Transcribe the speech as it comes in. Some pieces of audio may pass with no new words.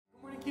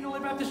Keno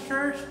Libre Baptist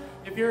Church.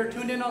 If you're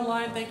tuned in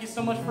online, thank you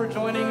so much for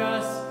joining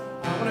us.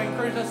 I want to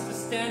encourage us to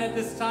stand at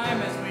this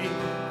time as we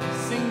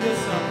sing this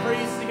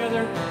praise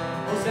together.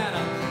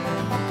 Hosanna.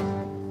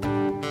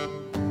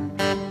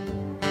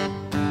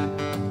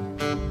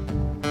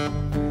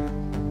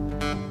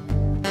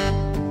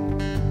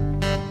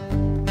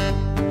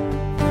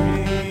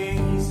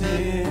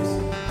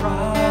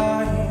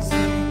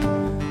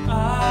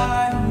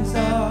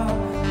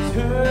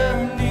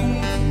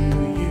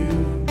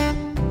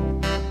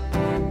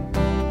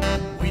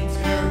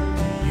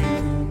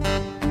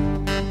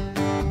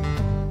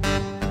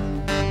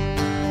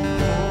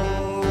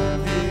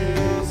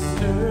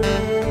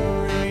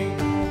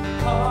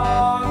 Oh,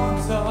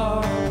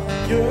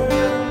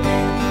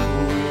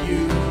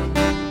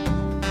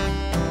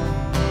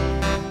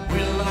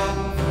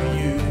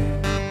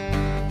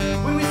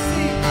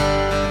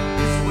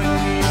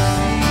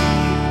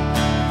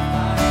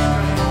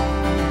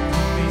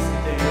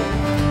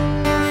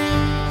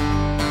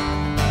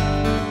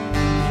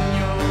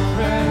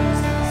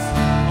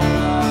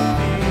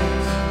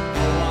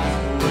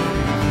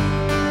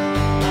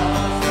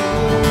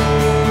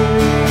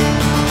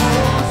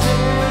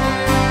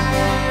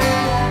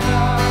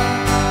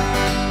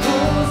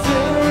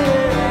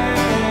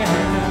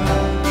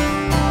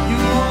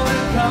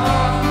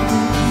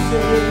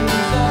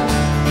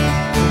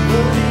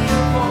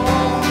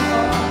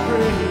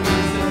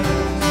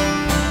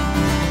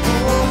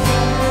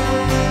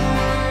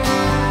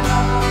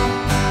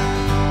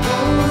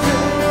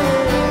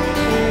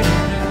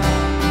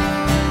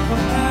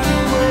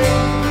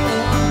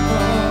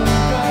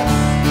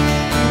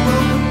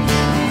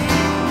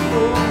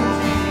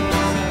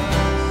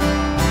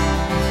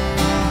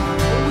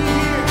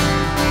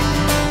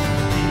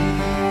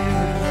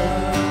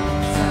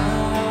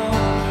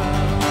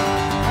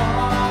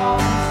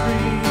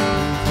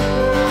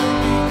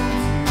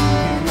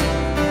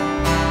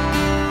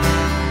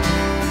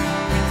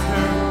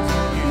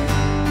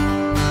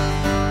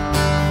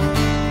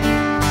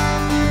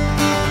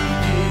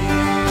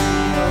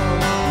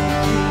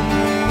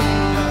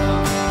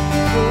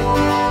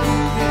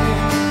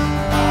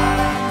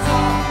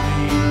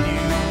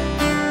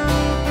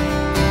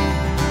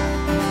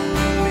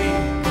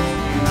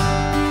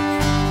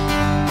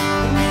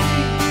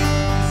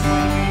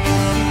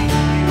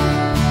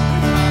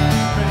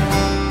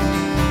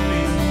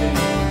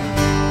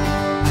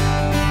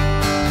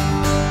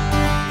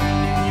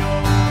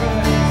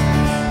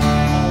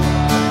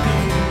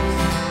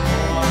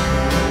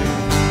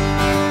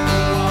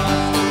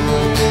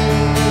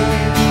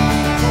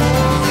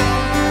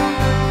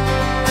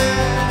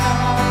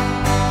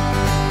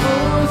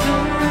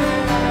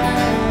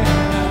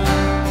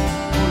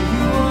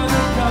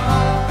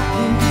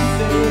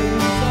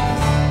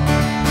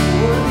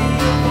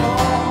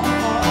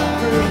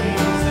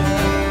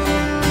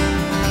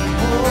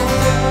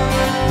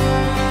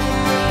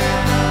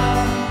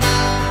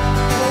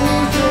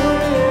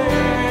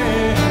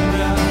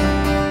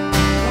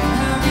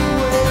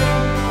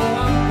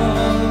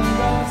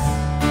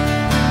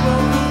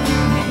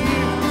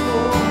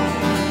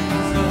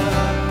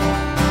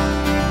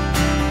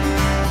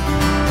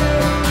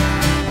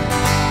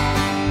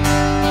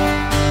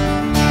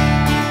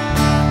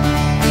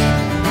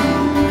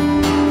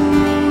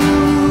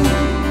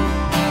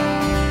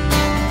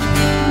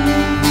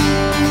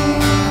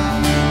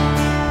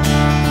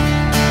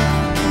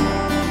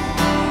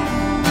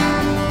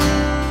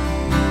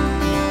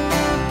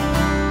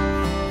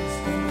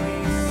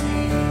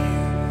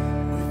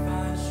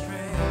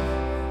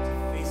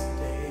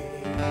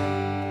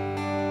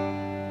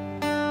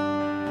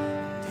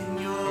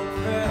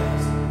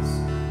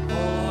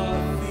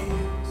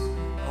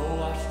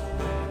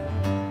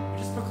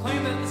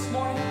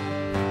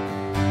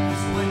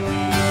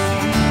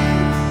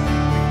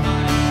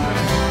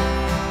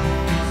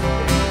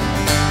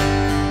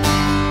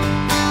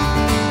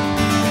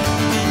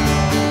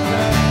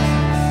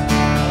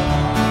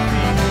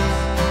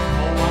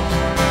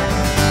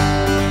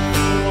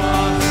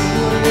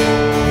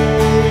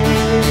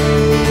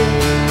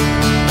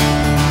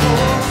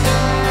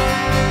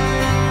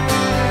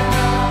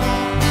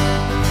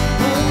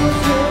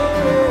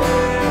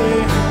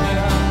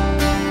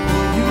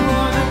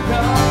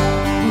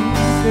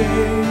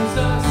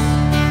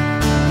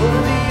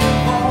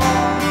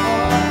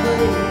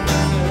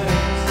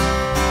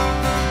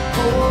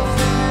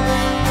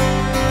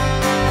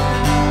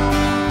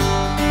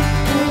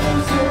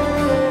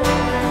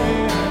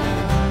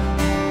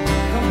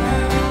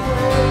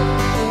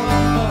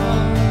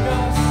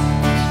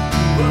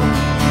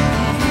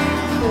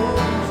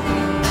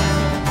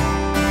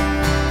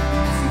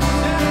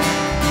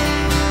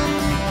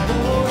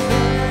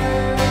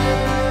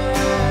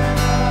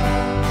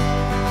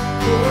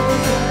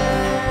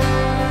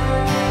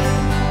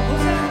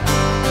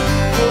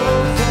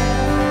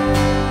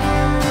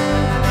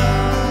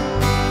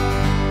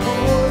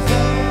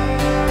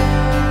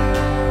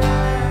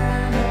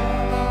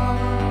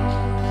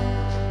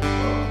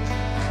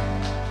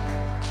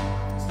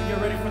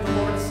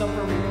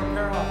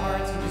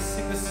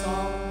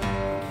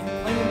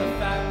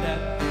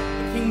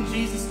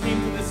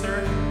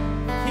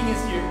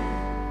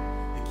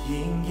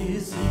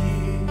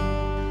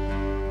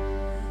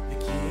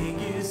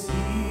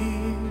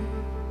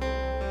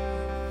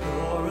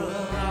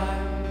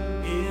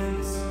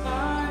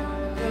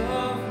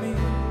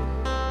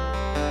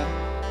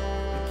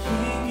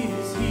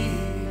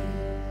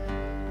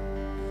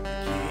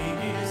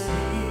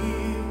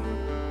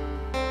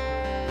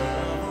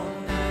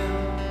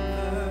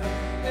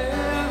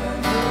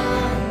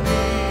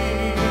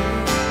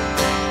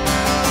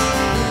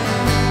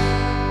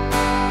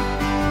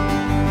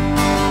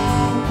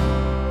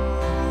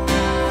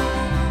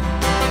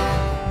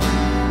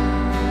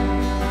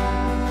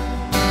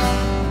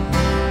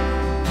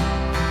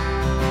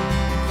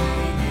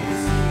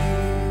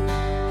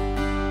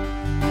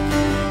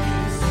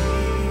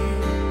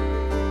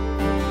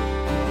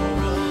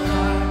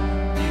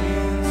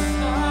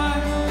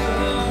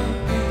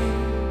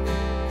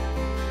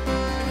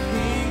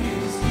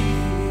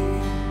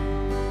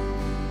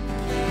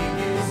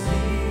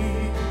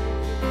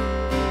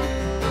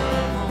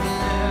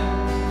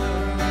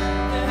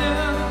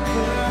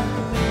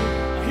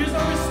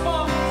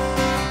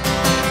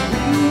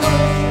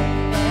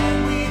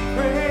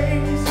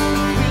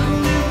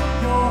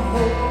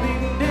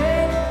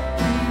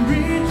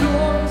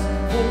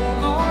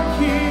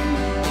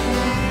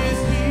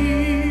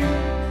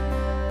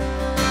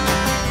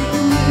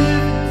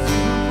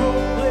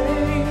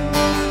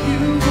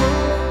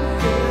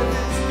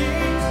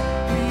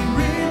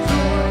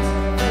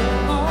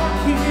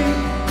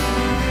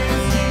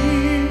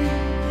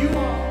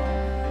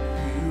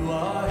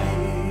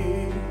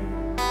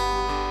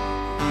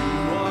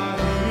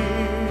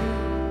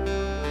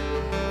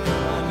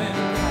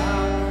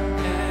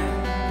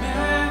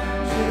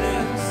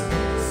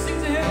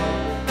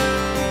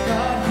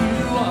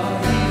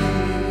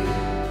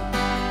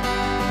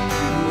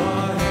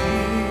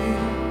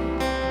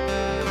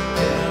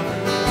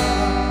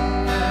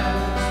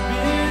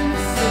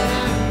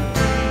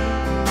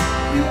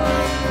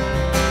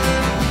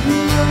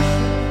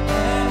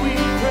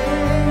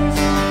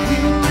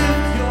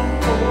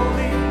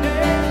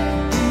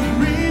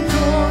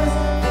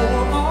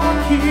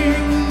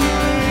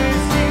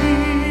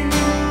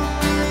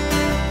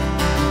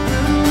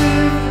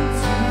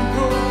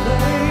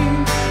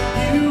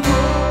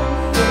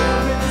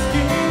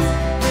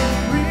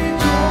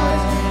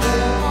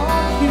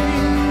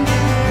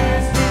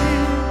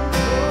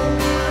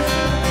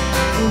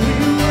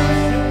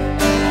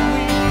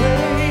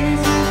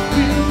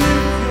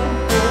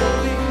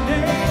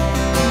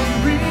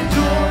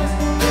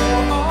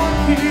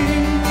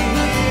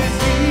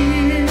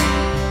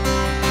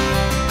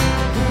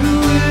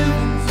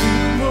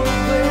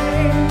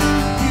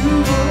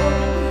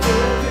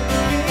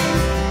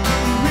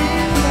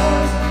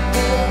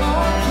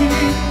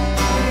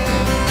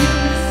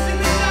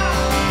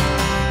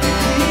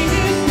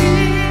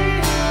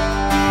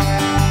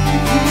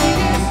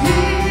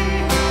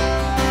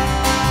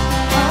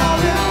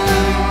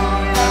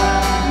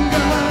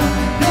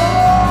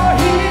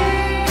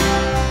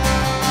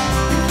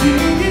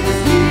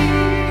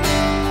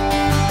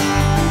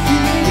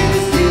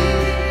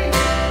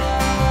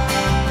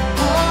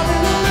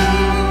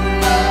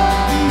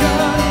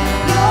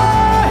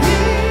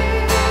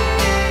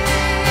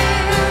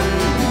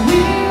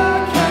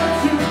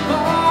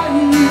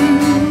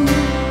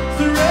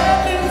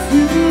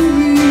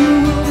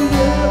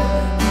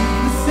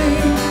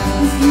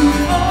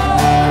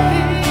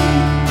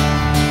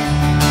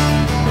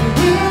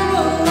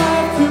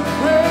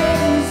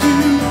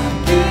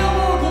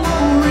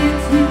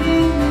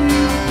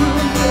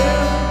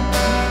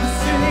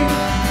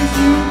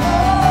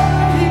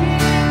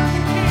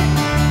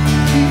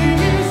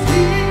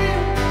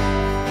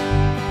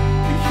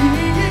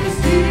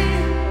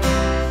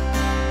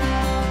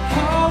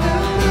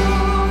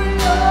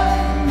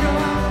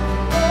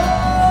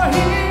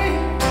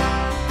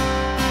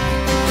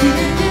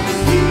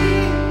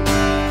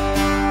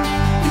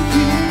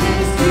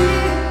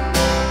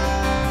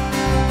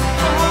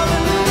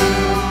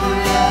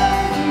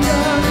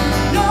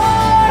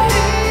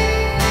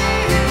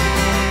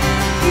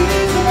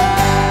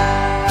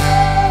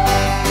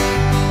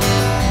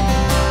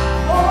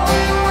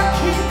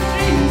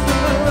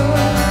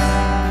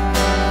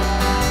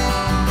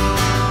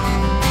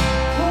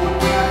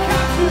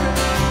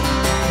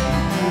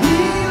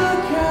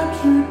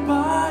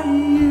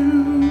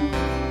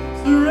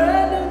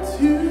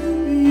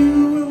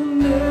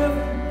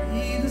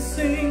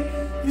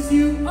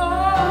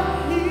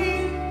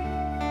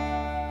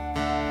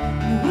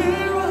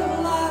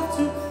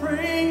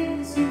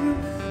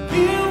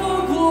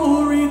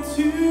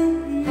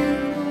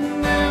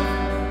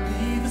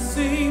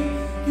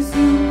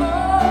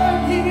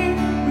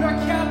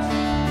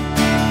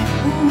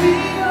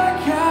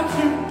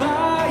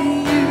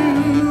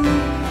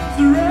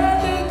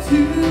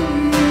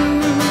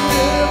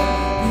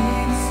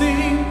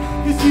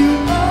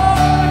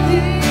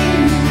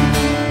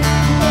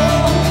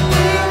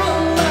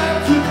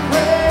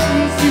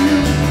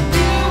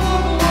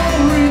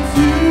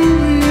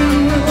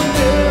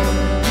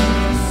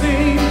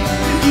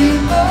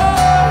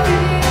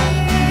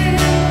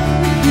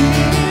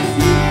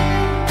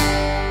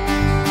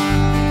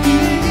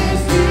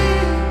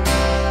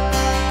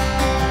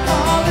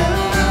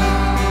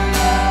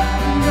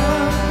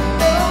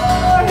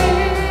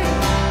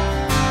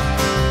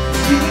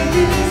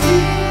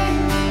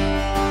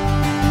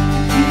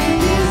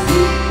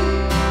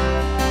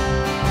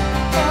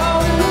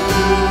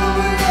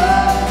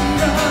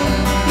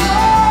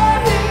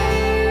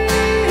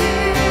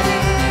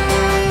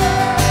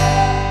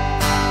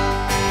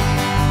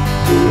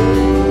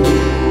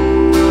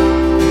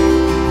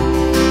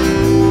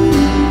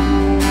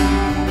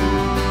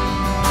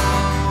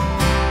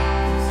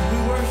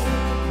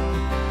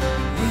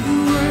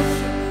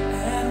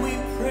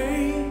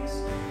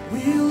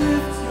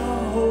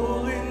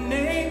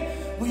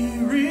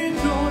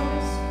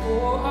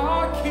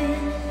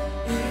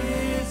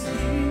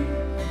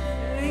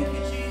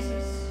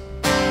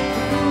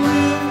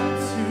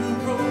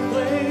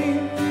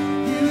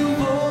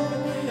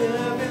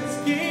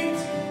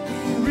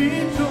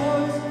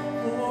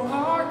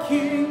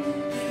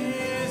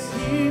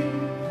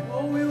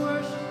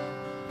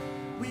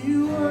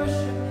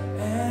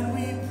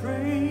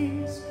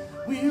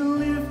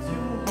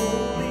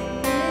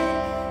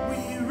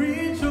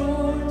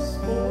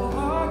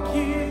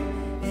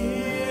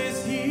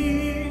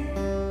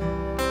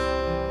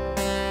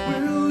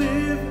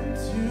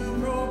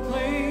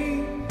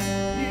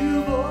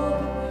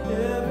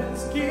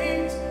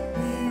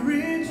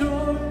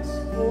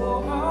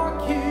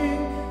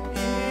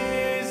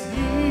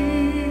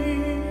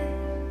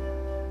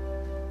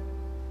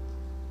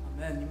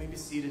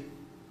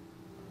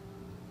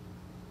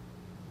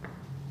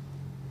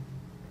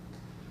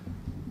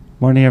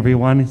 Morning,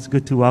 everyone. It's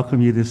good to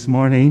welcome you this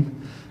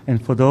morning.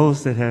 And for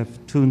those that have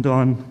tuned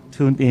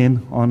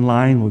in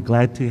online, we're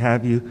glad to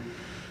have you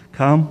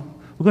come.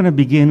 We're going to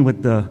begin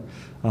with the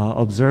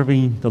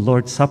observing the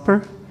Lord's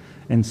Supper.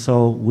 And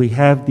so we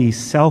have the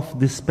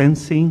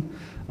self-dispensing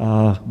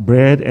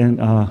bread and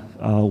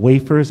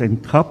wafers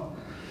and cup.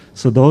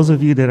 So those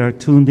of you that are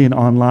tuned in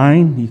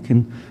online, you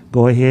can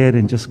go ahead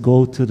and just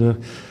go to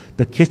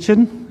the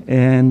kitchen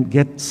and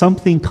get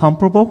something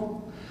comparable.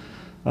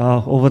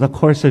 Over the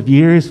course of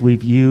years,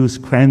 we've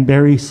used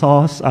cranberry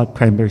juice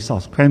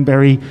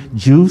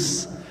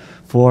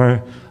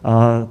for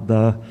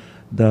the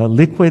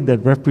liquid that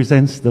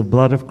represents the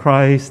blood of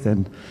Christ,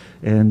 and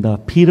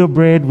pita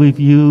bread we've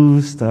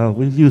used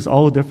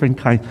all different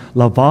kinds.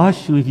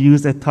 Lavash we've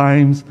used at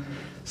times.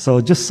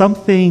 So just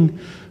something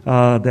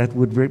that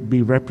would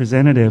be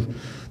representative.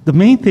 The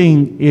main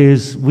thing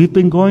is we've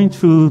been going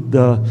through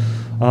the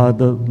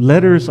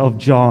letters of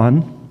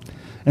John,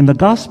 and the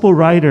gospel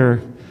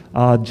writer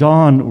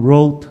John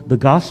wrote the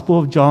Gospel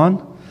of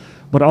John,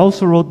 but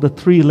also wrote the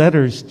 3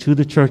 letters to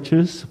the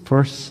churches,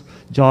 1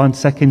 John,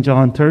 2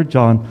 John, 3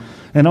 John.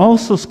 And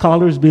also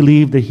scholars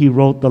believe that he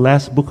wrote the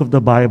last book of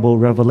the Bible,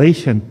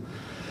 Revelation.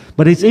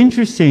 But it's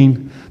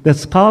interesting that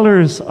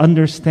scholars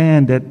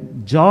understand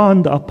that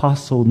John the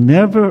Apostle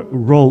never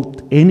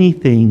wrote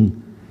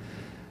anything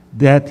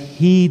that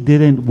he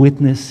didn't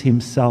witness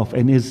himself.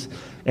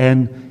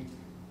 And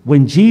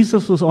when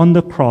Jesus was on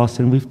the cross,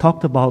 and we've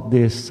talked about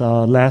this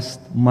last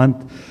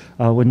month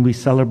when we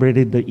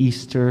celebrated the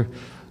Easter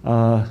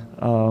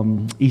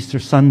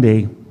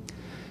Sunday,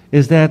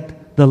 is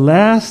that the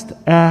last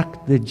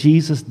act that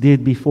Jesus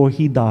did before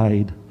he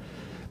died,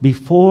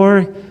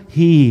 before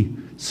he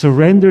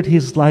surrendered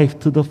his life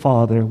to the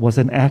Father, was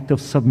an act of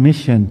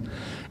submission.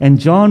 And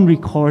John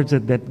records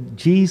it that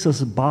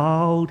Jesus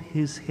bowed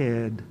his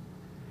head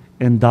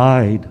and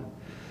died.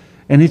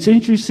 And it's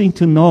interesting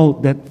to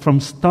note that from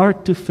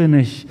start to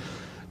finish,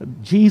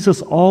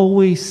 Jesus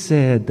always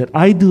said that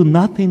I do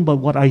nothing but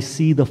what I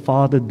see the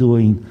Father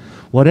doing.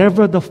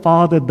 Whatever the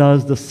Father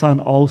does, the Son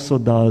also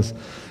does.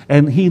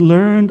 And he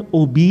learned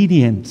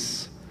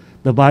obedience,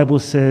 the Bible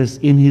says,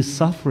 in his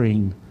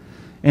suffering.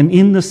 And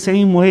in the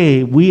same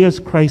way, we as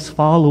Christ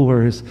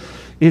followers,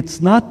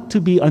 it's not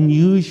to be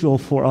unusual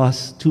for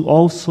us to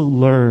also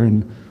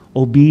learn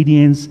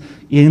obedience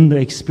in the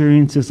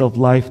experiences of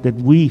life that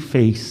we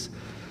face.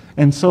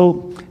 And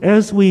so,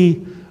 as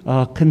we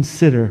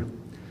consider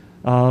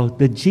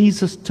that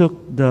Jesus took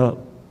the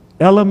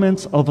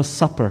elements of a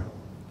supper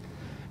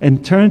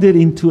and turned it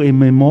into a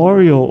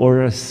memorial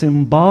or a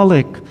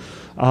symbolic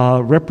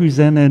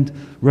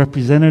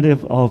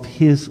representative of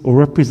his, or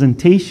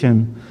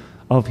representation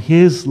of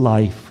his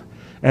life,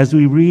 as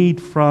we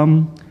read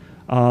from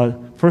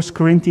 1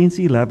 Corinthians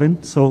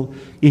 11. So,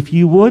 if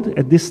you would,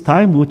 at this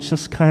time, we'll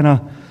just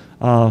kind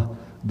of,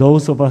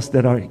 those of us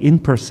that are in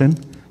person,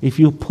 if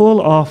you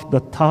pull off the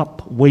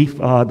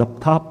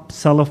top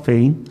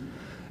cellophane,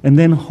 and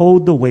then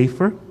hold the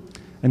wafer,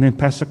 and then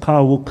Pastor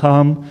Carl will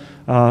come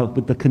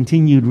with the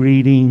continued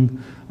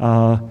reading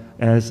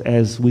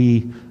as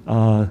we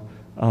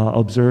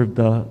observe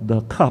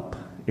the cup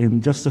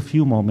in just a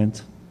few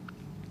moments.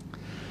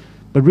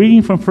 But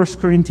reading from 1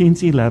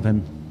 Corinthians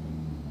 11,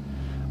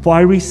 "For I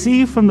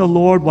received from the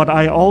Lord what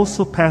I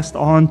also passed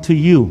on to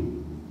you.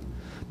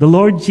 The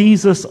Lord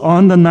Jesus,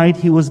 on the night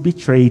he was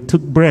betrayed,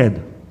 took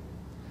bread.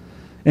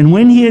 And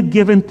when he had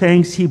given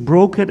thanks, he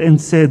broke it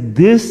and said,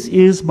 'This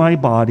is my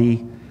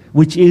body,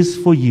 which is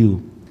for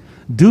you.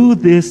 Do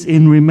this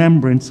in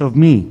remembrance of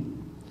me.'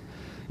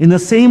 In the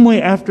same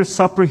way, after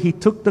supper, he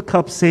took the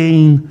cup,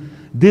 saying,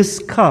 'This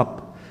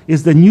cup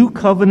is the new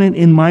covenant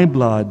in my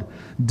blood.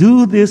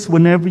 Do this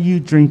whenever you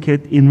drink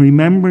it in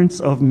remembrance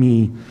of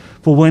me.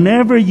 For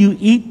whenever you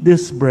eat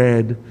this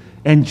bread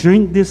and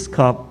drink this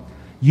cup,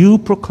 you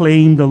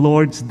proclaim the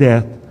Lord's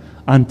death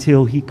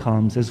until he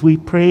comes.'" As we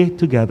pray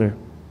together,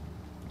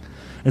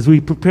 as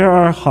we prepare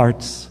our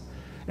hearts,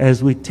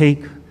 as we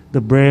take the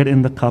bread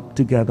and the cup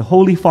together.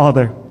 Holy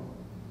Father,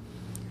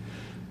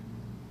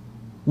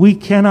 we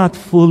cannot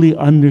fully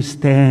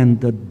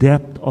understand the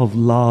depth of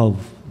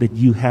love that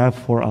you have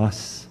for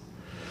us.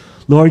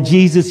 Lord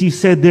Jesus, you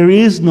said there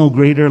is no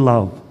greater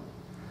love,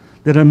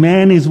 that a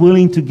man is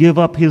willing to give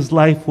up his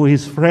life for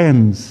his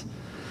friends.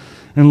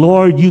 And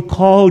Lord, you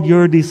called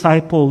your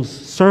disciples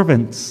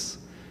servants.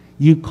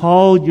 You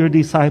called your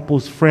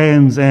disciples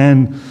friends,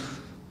 and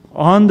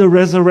on the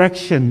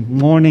resurrection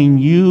morning,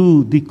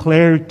 you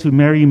declared to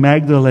Mary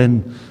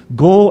Magdalene,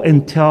 "Go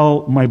and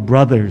tell my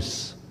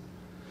brothers."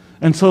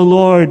 And so,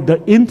 Lord,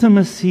 the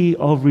intimacy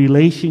of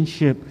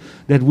relationship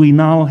that we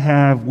now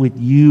have with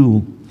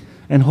you,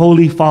 and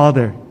Holy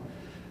Father,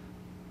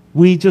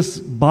 we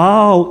just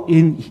bow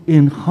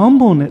in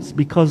humbleness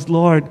because,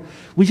 Lord,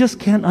 we just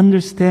can't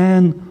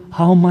understand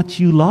how much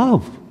you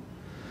love.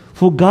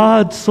 For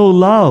God so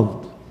loved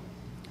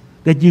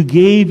that you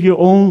gave your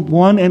own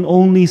one and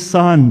only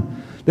Son,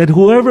 that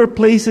whoever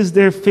places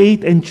their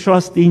faith and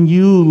trust in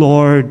you,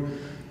 Lord,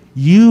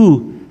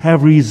 you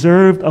have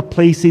reserved a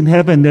place in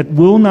heaven that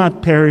will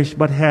not perish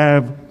but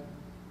have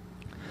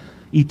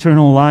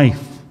eternal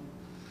life.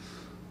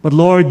 But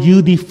Lord,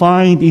 you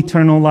defined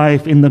eternal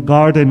life in the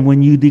garden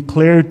when you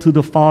declared to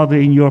the Father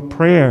in your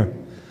prayer,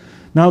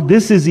 now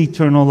this is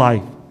eternal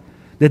life,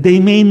 that they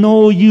may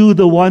know you,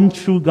 the one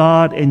true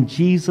God, and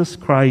Jesus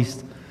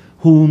Christ,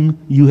 whom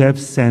you have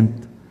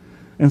sent.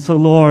 And so,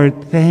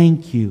 Lord,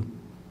 thank you.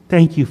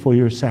 Thank you for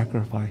your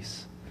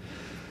sacrifice.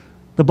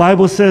 The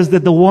Bible says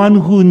that the one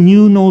who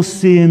knew no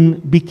sin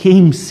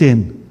became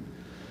sin.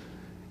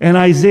 And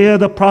Isaiah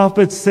the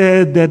prophet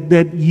said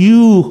that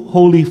you,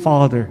 Holy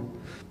Father,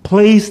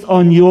 placed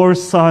on your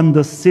Son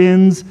the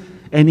sins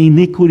and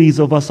iniquities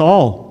of us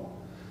all.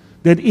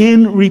 That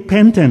in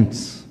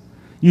repentance,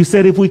 you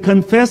said if we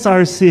confess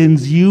our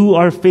sins, you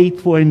are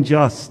faithful and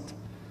just,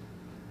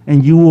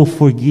 and you will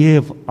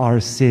forgive our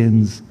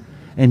sins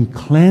and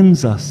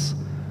cleanse us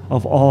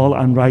of all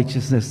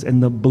unrighteousness.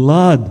 And the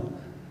blood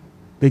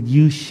that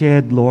you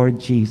shed, Lord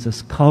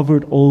Jesus,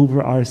 covered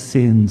over our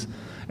sins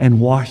and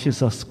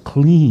washes us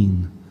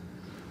clean.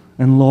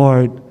 And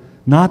Lord,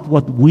 not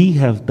what we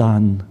have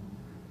done,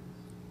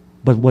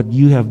 but what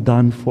you have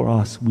done for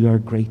us, we are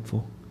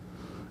grateful.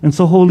 And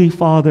so, Holy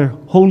Father,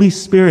 Holy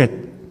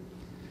Spirit,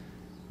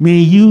 may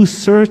you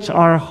search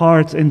our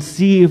hearts and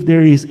see if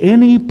there is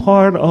any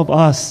part of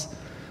us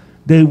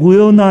that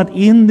will not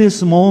in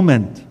this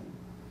moment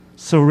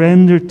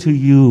surrender to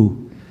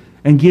you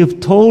and give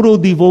total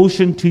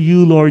devotion to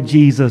you, Lord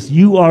Jesus.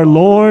 You are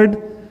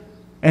Lord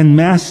and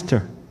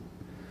Master.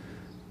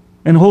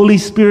 And Holy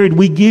Spirit,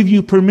 we give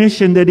you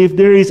permission that if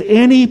there is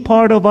any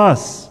part of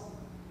us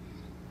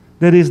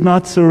that is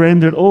not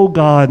surrendered, oh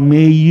God,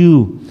 may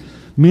you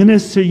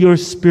minister your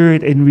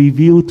Spirit and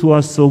reveal to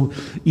us so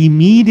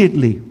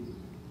immediately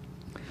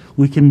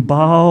we can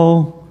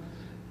bow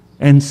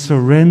and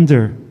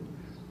surrender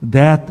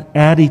that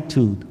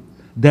attitude,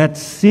 that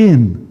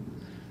sin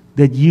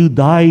that you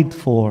died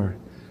for,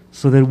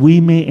 so that we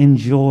may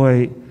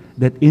enjoy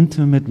that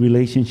intimate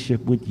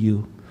relationship with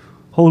you.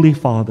 Holy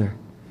Father,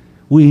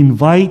 we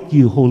invite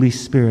you, Holy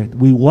Spirit,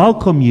 we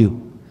welcome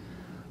you,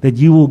 that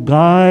you will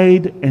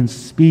guide and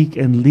speak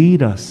and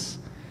lead us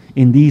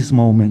in these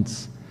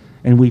moments.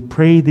 And we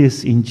pray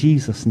this in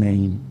Jesus'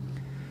 name.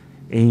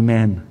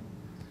 Amen.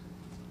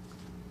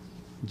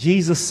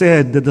 Jesus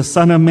said that the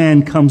Son of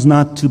Man comes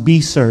not to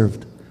be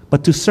served,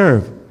 but to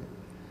serve,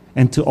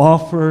 and to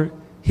offer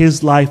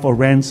his life a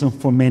ransom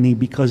for many.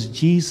 Because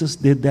Jesus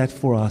did that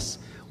for us,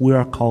 we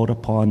are called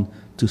upon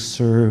to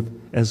serve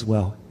as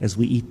well as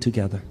we eat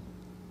together.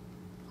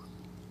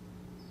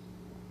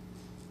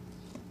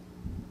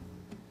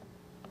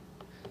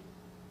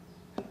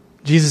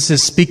 Jesus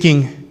is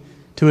speaking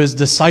to his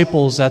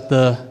disciples at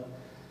the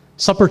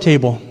supper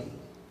table.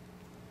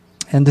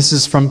 And this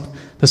is from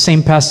the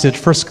same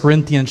passage, 1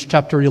 Corinthians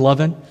chapter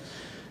 11,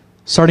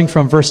 starting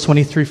from verse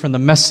 23 from the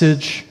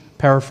Message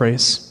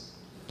paraphrase.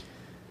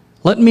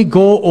 Let me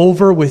go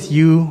over with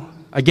you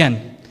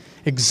again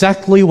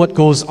exactly what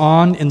goes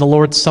on in the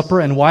Lord's Supper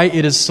and why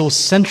it is so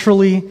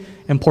centrally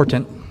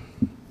important.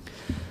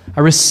 I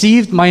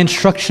received my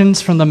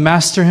instructions from the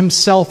Master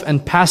himself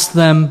and passed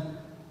them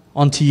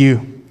on to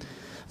you.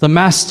 The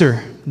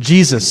Master,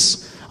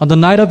 Jesus, on the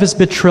night of his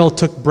betrayal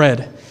took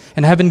bread,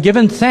 and having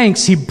given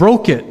thanks, he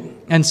broke it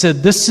and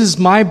said, "This is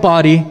my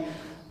body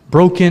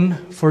broken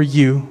for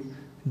you.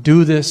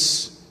 Do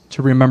this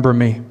to remember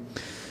me."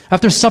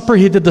 After supper,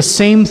 he did the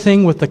same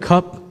thing with the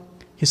cup.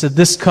 He said,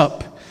 "This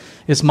cup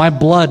is my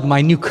blood,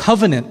 my new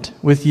covenant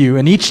with you.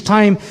 And each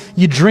time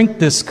you drink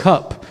this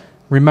cup,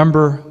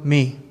 remember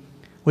me."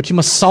 What you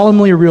must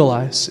solemnly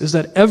realize is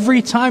that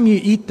every time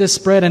you eat this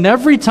bread and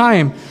every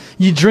time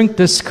you drink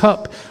this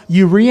cup,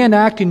 you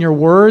reenact in your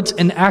words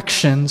and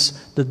actions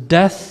the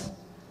death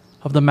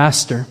of the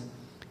Master.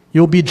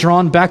 You'll be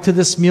drawn back to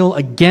this meal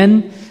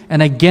again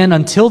and again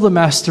until the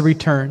Master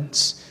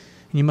returns.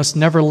 And you must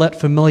never let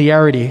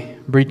familiarity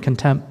breed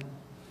contempt.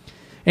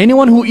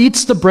 Anyone who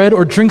eats the bread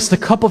or drinks the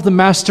cup of the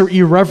Master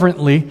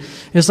irreverently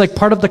is like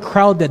part of the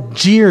crowd that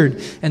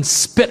jeered and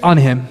spit on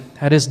him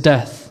at his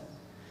death.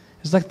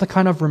 Is that the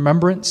kind of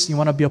remembrance you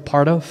want to be a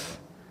part of?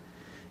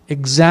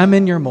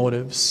 Examine your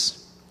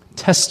motives.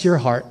 Test your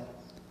heart.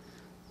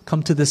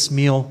 Come to this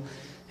meal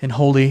in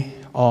holy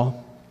awe.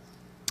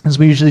 As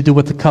we usually do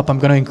with the cup, I'm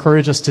going to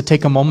encourage us to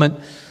take a moment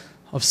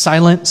of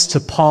silence, to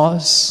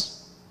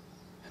pause,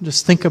 and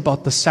just think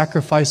about the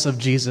sacrifice of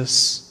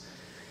Jesus.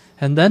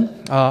 And then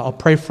I'll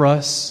pray for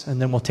us,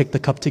 and then we'll take the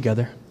cup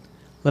together.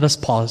 Let us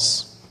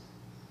pause.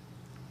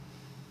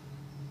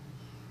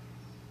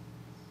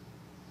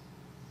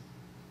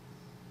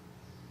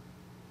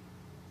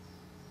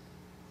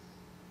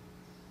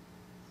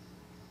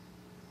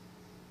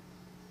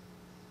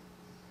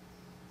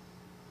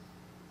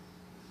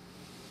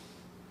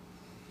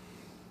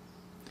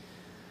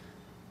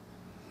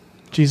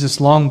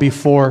 Jesus, long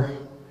before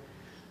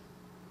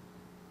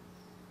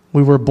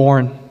we were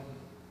born,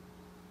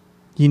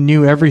 you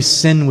knew every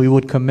sin we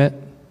would commit,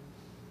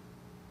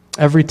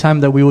 every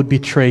time that we would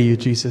betray you,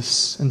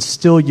 Jesus. And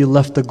still you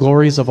left the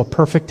glories of a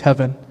perfect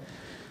heaven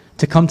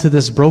to come to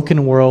this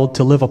broken world,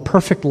 to live a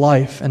perfect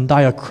life and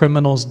die a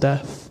criminal's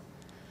death.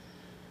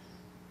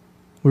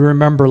 We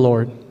remember,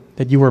 Lord,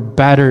 that you were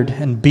battered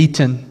and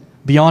beaten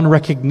beyond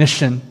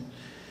recognition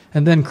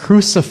and then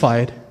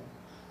crucified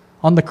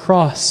on the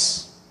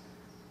cross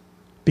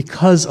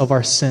because of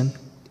our sin.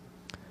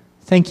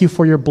 Thank you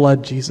for your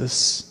blood,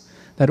 Jesus,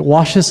 that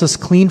washes us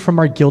clean from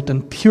our guilt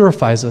and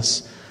purifies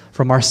us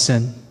from our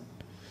sin.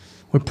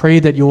 We pray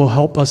that you will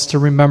help us to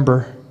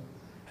remember,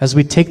 as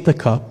we take the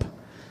cup,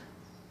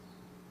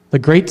 the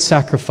great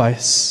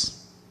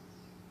sacrifice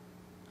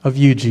of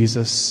you,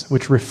 Jesus,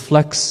 which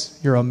reflects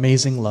your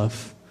amazing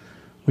love.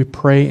 We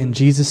pray in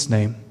Jesus'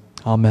 name.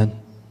 Amen.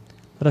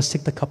 Let us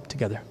take the cup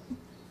together.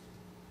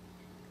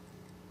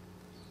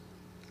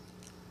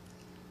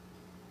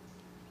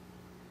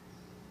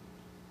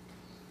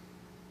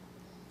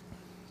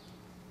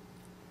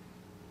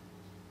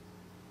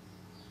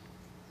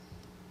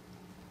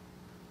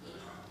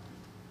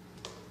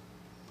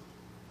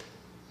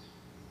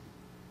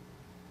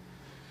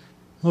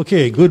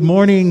 Okay, good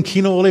morning,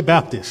 Kino Ole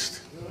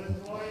Baptist.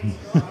 Good morning.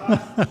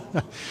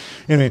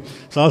 Anyway,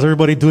 so how's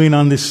everybody doing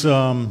on this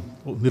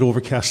little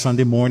overcast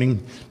Sunday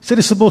morning? Said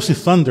it's supposed to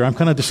thunder. I'm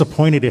kind of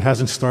disappointed it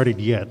hasn't started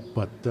yet,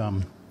 but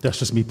that's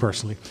just me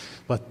personally.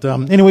 But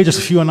anyway, just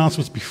a few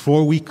announcements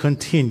before we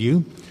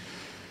continue.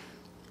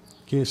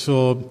 Okay,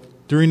 so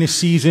during this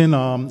season,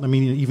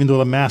 even though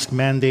the mask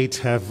mandates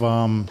have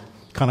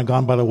kind of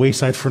gone by the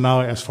wayside for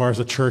now, as far as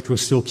the church, we're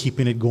still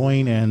keeping it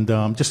going, and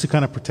just to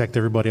kind of protect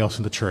everybody else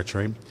in the church,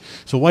 right?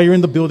 So while you're in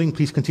the building,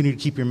 please continue to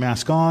keep your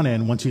mask on,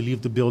 and once you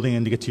leave the building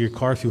and to get to your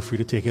car, feel free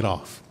to take it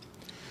off.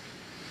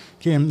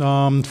 Okay, and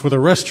for the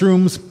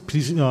restrooms,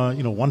 please,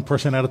 one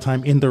person at a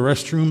time in the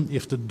restroom.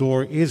 If the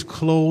door is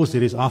closed,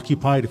 it is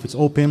occupied. If it's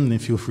open, then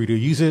feel free to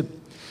use it.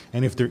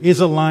 And if there is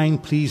a line,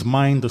 please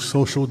mind the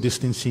social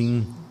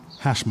distancing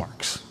hash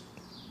marks.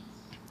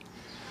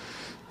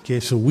 Okay,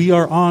 so we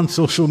are on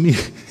social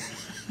media.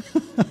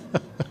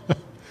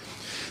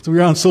 So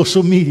we're on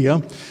social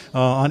media.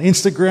 On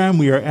Instagram,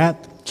 we are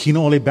at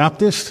Kino Ole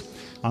Baptist.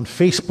 On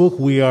Facebook,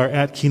 we are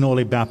at Kino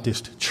Ole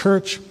Baptist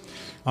Church.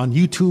 On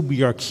YouTube,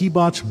 we are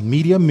Kibach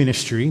Media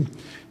Ministry.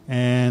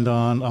 And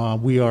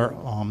we are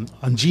on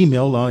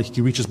Gmail. You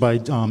can reach us by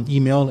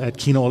email at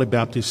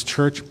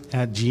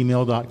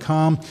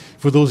kinoolebaptistchurch@gmail.com.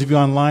 For those of you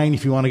online,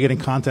 if you want to get in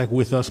contact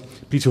with us,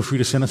 please feel free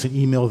to send us an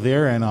email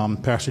there,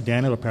 and Pastor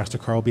Daniel or Pastor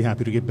Carl will be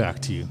happy to get back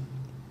to you.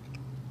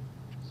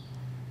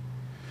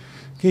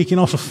 Okay, you can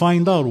also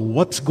find out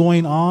what's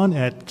going on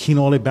at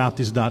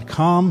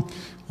kinoolebaptist.com.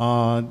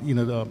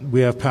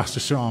 We have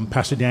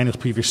Pastor Daniel's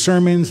previous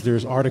sermons.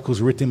 There's articles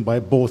written by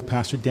both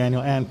Pastor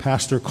Daniel and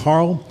Pastor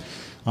Carl.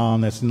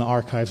 That's in the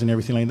archives and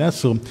everything like that.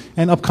 So,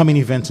 and upcoming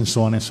events and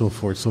so on and so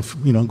forth. So,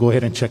 go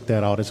ahead and check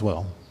that out as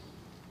well.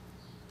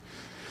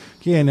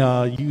 Okay, and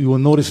you will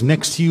notice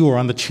next to you or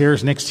on the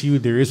chairs next to you,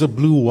 there is a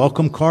blue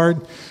welcome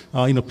card.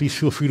 Please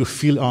feel free to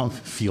fill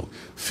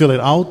it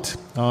out.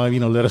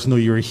 Let us know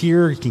you're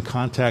here. You can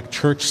contact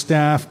church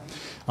staff.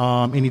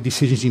 Any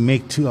decisions you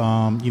make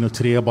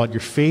today about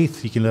your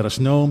faith, you can let us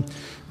know.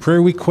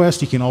 Prayer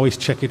request, you can always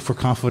check it for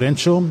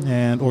confidential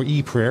or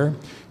e-prayer, and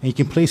you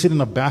can place it in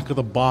the back of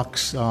the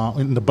box,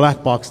 in the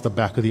black box at the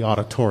back of the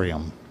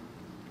auditorium.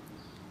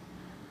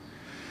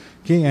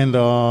 Okay, and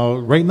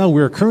right now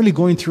we're currently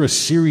going through a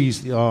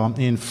series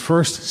in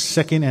 1st,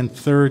 2nd, and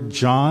 3rd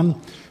John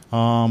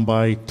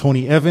by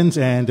Tony Evans,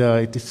 and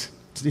it's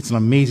an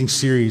amazing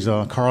series.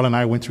 Carl and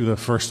I went through the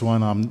first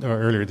one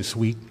earlier this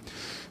week.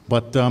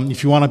 But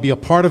if you want to be a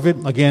part of it,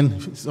 again,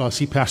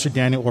 see Pastor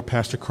Daniel or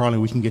Pastor Carl,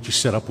 and we can get you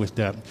set up with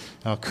that.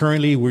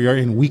 Currently, we are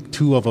in week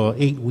 2 of an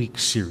 8-week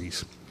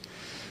series.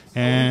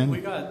 And we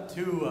got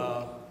two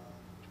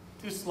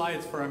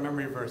slides for our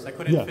memory verse. I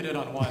couldn't fit it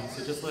on one,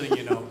 so just letting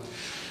you know.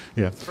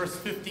 Yeah. Verse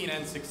 15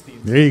 and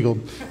 16. There you go.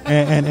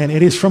 and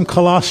it is from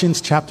Colossians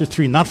chapter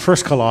 3, not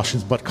 1st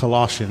Colossians, but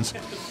Colossians,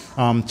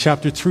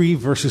 chapter 3,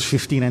 verses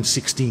 15 and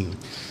 16.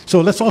 So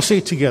let's all say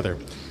it together.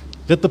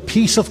 Let the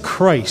peace of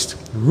Christ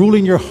rule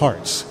in your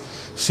hearts,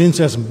 since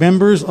as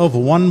members of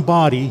one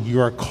body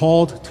you are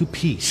called to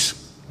peace,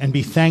 and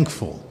be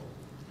thankful.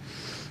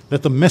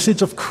 Let the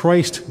message of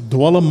Christ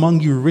dwell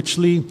among you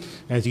richly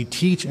as you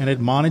teach and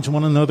admonish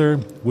one another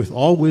with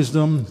all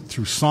wisdom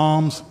through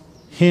psalms,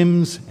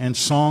 hymns, and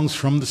songs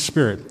from the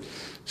Spirit,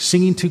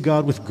 singing to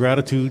God with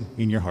gratitude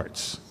in your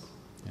hearts.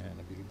 And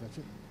I believe that's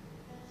it.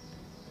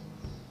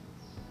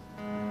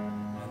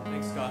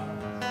 Thanks, God.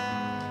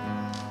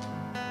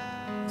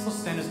 Let's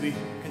stand as we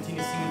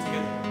continue singing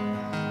together.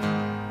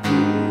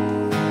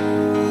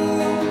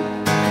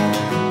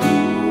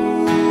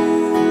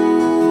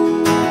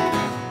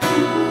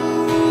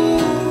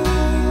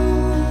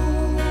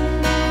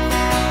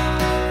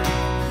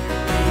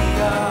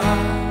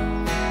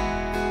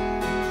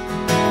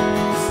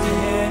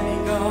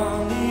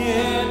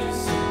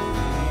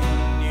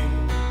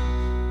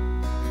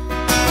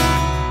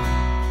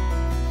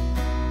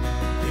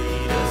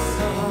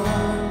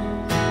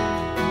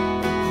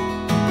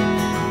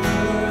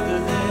 Further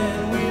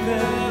than we've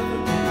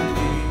ever been.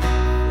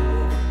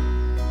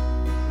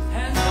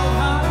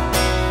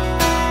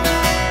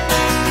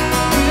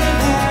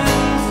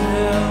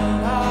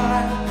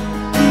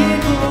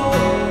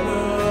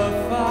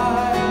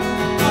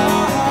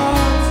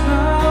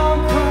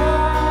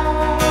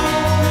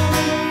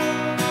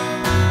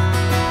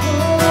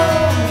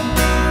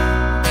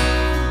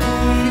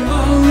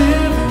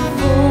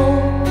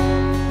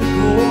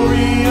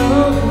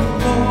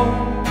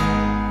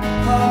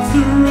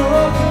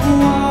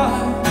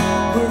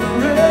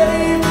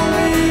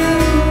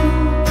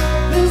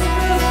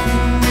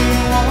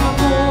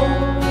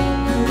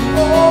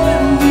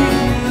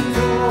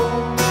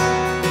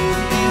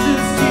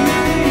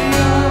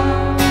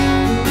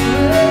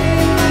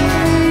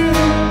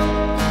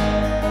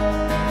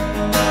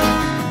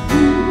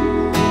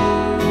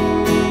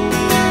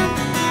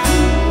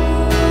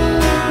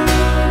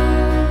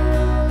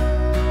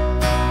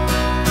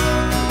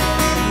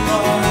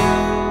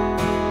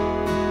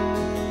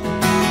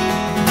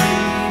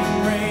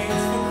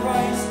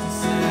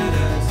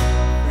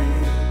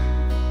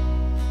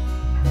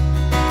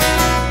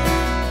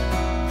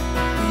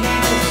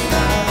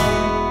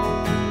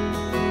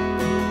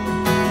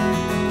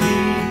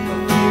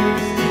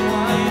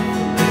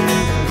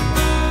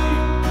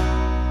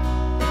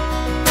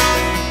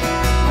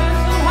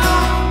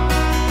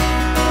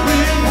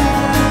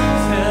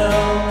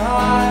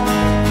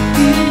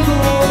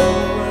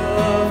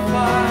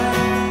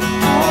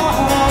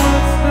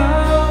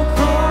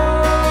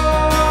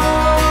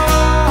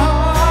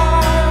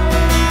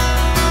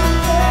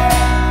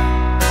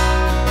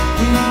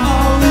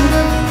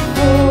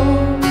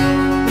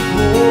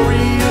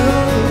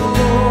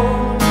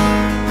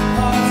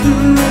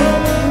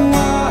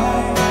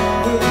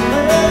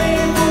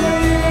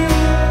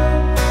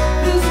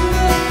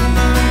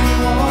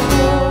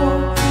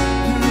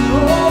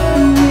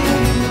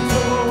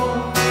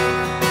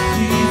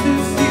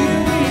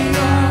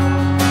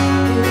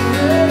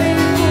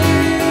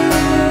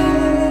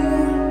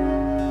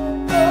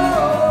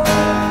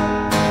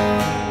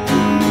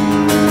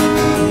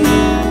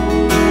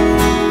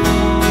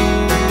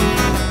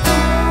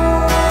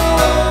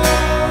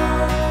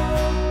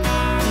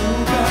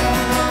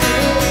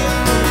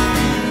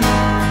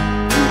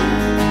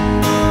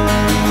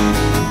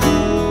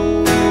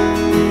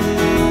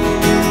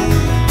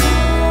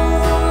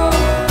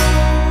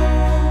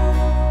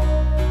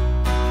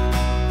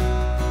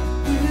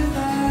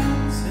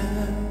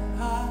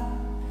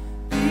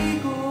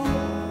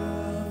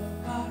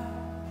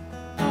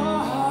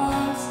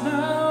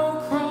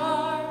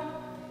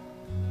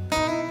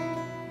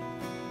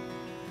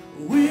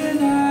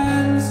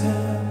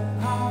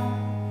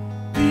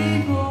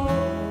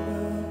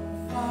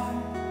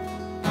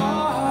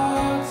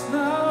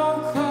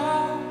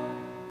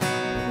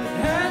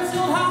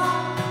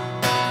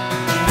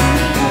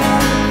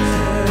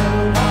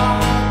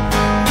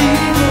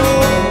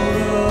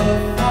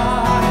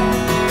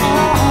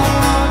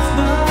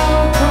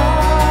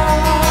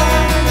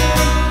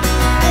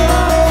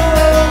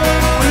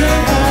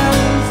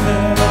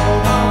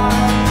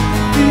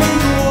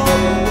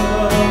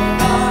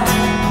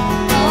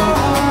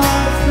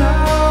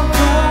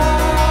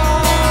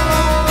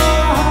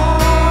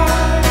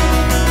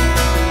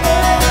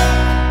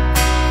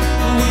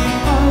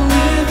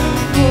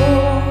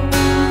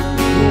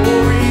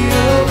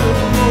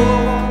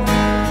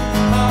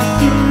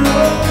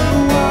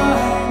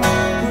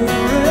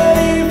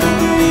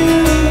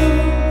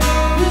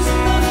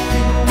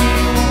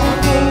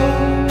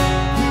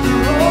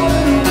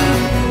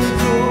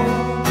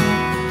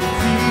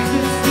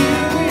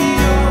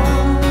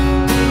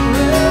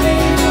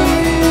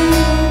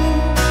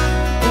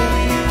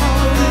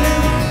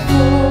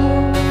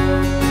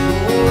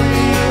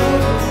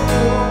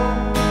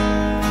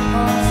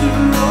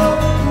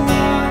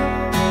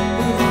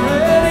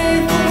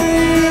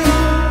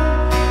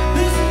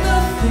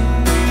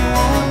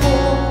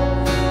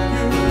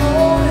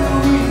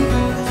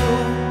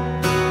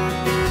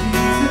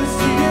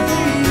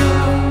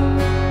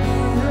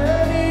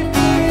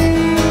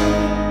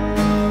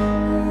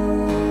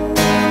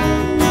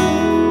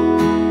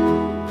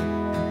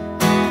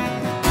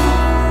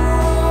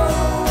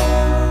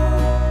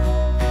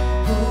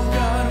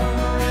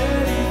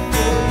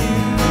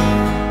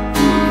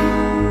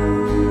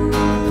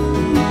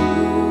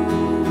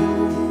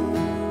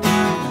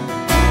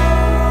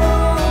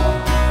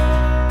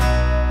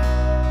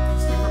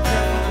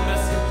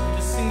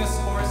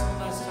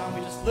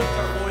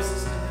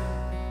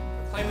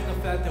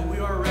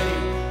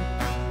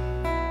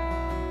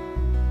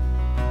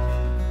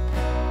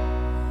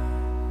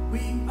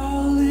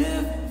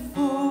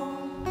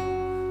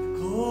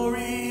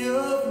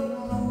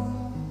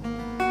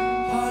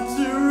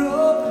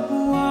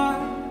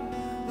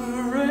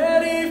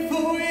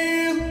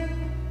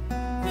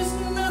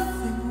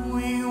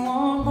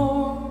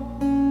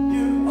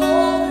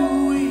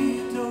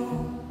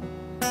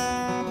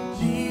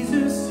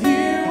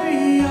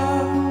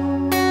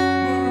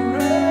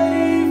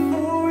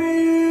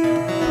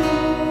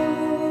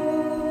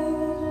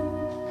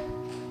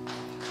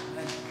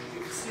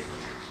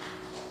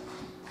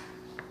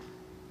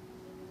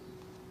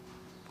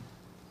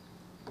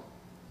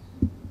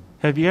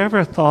 Have you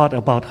ever thought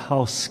about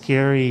how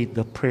scary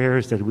the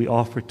prayers that we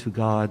offer to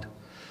God,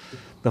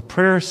 the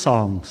prayer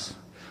songs,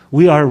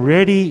 we are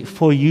ready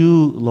for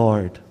you,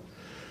 Lord.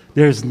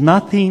 There's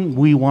nothing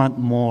we want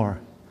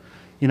more.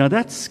 You know,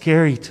 that's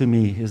scary to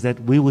me, is that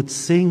we would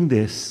sing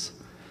this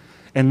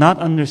and not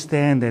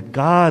understand that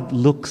God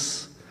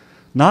looks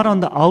not on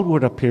the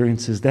outward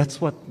appearances.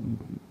 That's what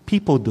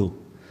people do.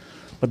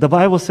 But the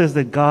Bible says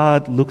that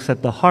God looks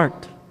at the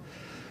heart.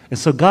 And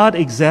so God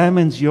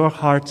examines your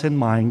hearts and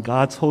mind.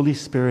 God's Holy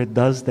Spirit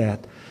does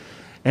that.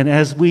 And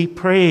as we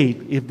pray,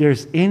 if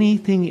there's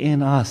anything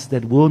in us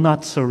that will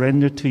not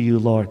surrender to you,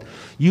 Lord,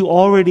 you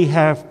already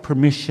have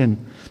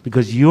permission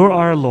because you're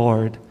our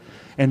Lord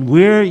and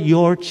we're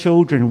your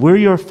children, we're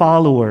your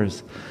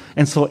followers.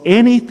 And so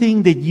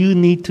anything that you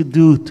need to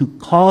do to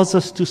cause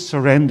us to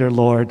surrender,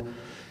 Lord,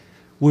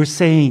 we're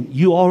saying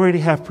you already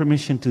have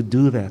permission to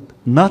do that.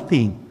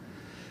 Nothing.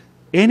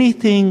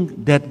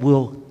 Anything that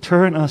will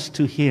turn us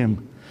to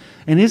Him.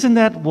 And isn't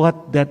that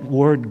what that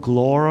word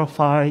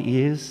glorify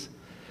is?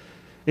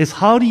 Is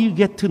how do you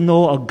get to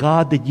know a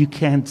God that you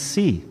can't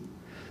see?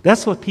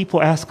 That's what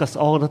people ask us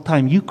all the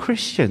time. You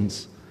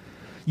Christians,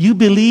 you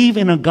believe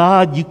in a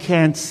God you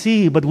can't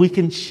see, but we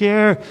can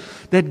share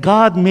that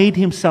God made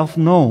Himself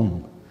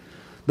known.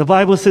 The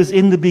Bible says,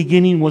 in the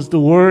beginning was the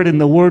Word, and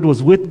the Word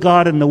was with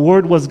God, and the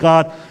Word was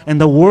God,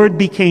 and the Word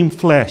became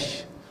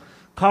flesh.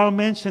 Carl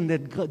mentioned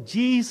that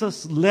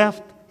Jesus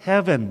left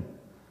heaven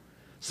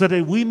so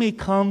that we may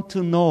come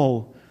to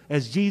know,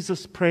 as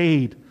Jesus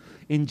prayed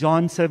in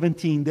John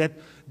 17,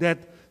 that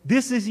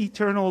this is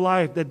eternal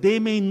life, that they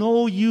may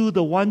know you,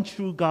 the one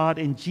true God,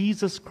 and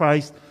Jesus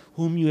Christ,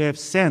 whom you have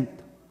sent.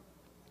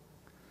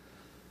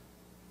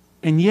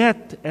 And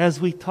yet, as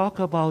we talk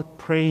about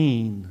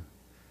praying,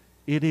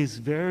 it is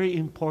very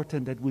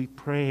important that we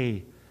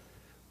pray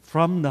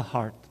from the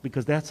heart,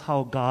 because that's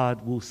how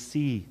God will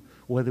see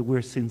whether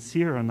we're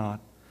sincere or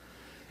not.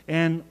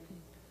 And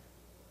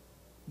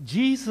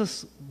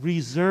Jesus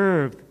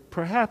reserved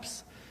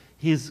perhaps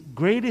His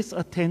greatest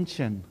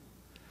attention,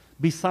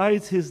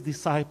 besides His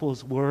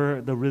disciples,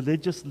 were the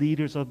religious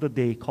leaders of the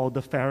day called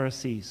the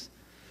Pharisees.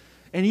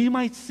 And you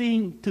might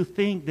seem to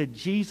think that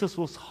Jesus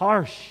was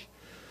harsh,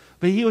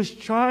 but He was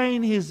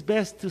trying His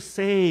best to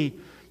say,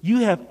 you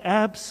have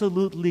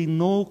absolutely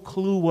no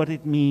clue what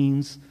it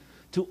means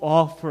to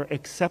offer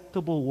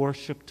acceptable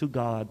worship to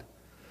God.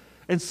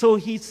 And so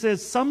He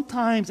says,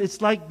 sometimes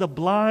it's like the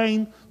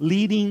blind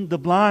leading the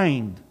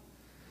blind.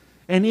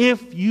 And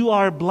if you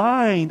are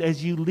blind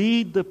as you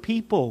lead the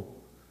people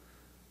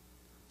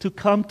to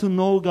come to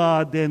know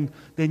God, then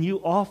you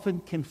often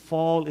can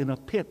fall in a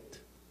pit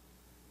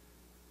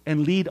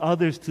and lead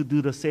others to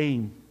do the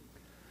same.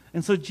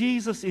 And so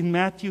Jesus in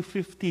Matthew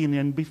 15,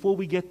 and before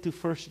we get to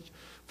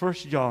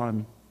First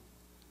John,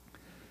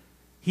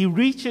 He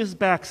reaches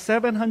back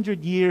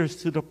 700 years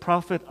to the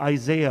prophet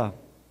Isaiah.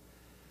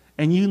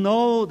 And you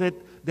know that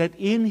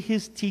in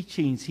his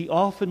teachings, he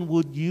often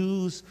would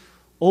use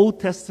Old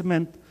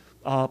Testament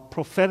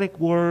prophetic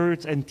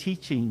words and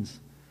teachings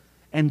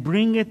and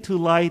bring it to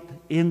light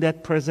in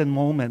that present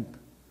moment.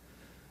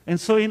 And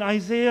so in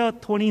Isaiah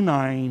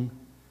 29,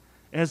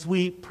 as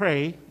we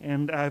pray,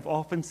 and I've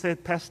often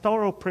said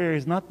pastoral prayer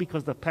is not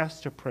because the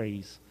pastor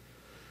prays,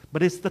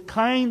 but it's the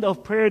kind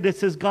of prayer that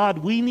says, God,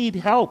 we need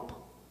help.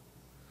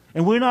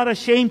 And we're not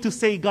ashamed to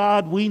say,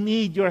 God, we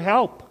need your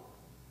help.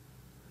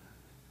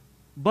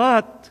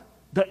 But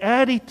the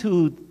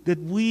attitude that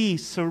we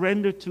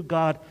surrender to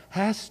God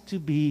has to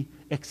be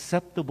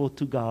acceptable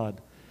to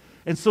God.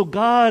 And so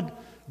God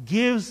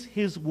gives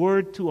His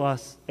word to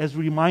us as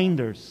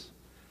reminders.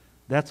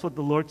 That's what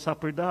the Lord's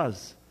Supper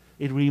does.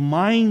 It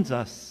reminds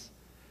us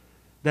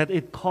that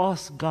it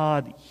costs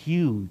God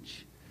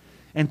huge.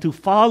 And to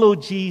follow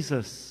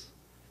Jesus,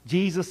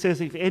 Jesus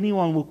says, if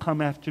anyone will come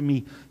after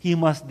me, he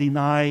must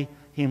deny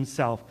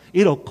himself.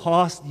 It'll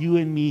cost you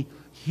and me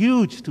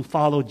huge to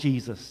follow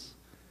Jesus.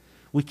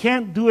 We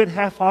can't do it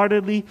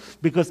half-heartedly,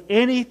 because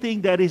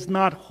anything that is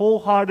not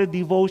wholehearted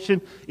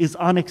devotion is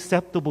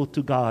unacceptable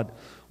to God.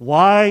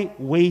 Why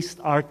waste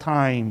our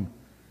time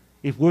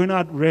if we're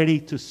not ready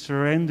to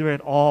surrender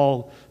it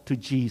all to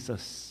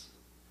Jesus?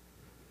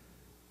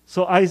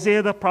 So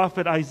Isaiah the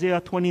prophet, Isaiah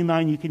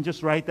 29, you can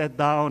just write that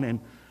down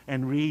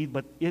and read,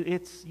 but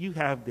you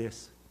have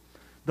this.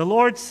 The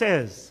Lord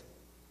says,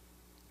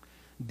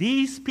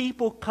 these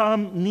people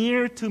come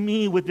near to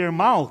me with their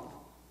mouth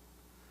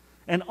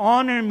and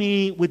honor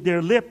me with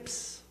their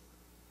lips,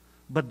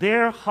 but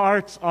their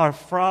hearts are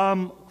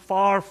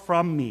far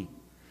from me.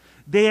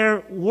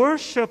 Their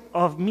worship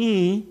of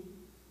me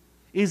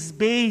is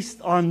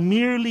based on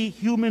merely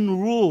human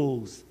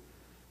rules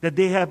that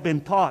they have been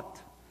taught.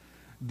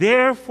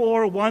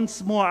 Therefore,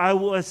 once more, I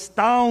will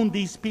astound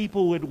these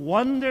people with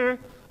wonder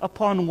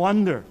upon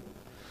wonder.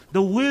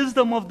 The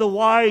wisdom of the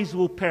wise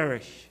will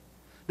perish.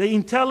 The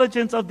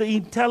intelligence of the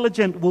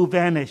intelligent will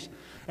vanish.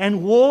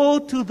 And woe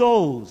to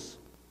those.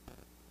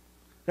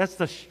 That's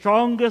the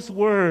strongest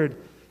word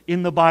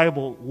in the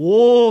Bible.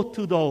 Woe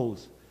to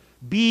those.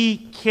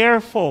 Be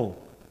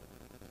careful,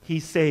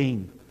 He's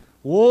saying.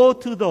 Woe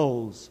to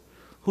those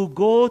who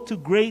go to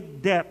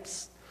great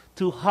depths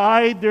to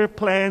hide their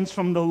plans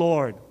from the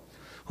Lord,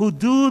 who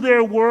do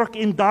their work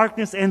in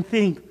darkness and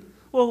think,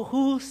 well,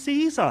 who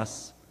sees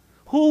us?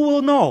 Who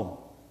will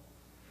know?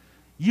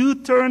 You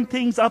turn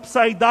things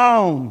upside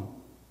down,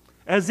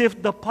 as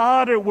if the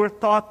potter were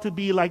thought to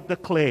be like the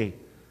clay.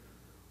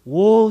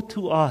 Woe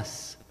to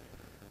us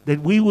that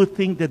we would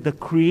think that the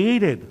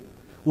created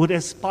would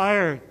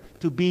aspire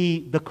to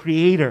be the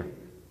creator,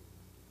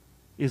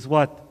 is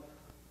what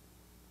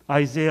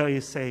Isaiah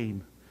is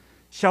saying.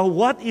 Shall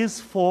what is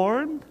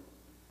formed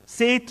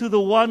say to the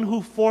one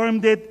who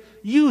formed it,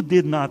 you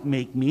did not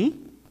make me?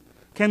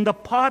 Can the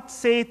pot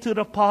say to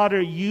the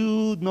potter,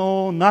 you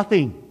know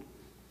nothing?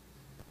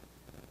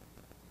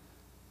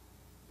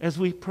 As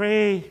we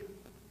pray,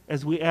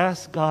 as we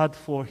ask God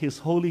for His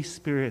Holy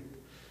Spirit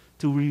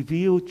to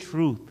reveal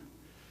truth,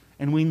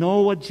 and we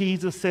know what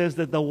Jesus says,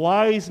 that the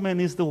wise man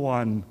is the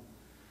one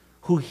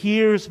who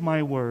hears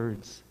my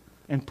words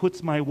and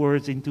puts my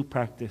words into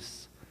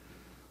practice.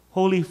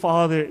 Holy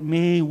Father,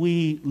 may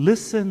we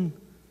listen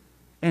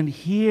and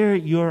hear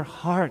your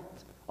heart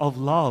of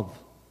love.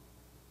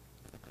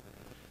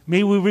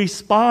 May we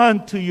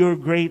respond to your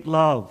great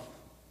love,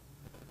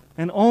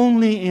 and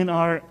only in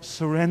our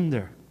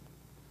surrender,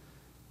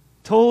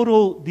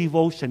 total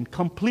devotion,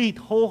 complete,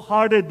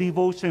 wholehearted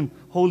devotion,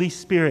 Holy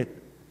Spirit.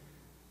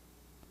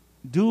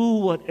 Do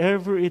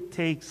whatever it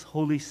takes,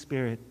 Holy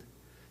Spirit,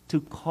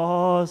 to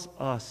cause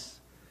us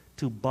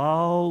to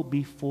bow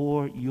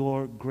before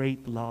your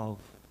great love.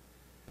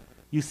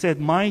 You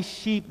said, my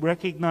sheep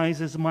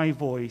recognizes my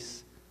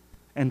voice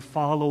and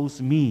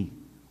follows me.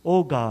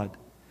 Oh God,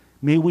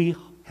 may we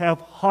have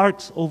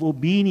hearts of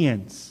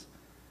obedience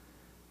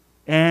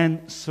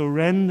and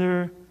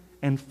surrender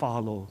and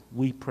follow,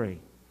 we pray.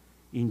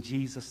 In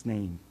Jesus'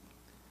 name,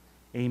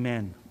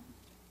 amen.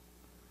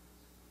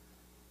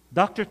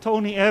 Dr.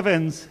 Tony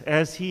Evans,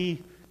 as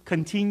he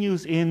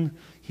continues in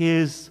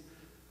his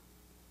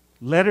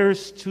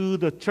letters to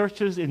the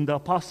churches in the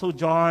Apostle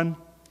John,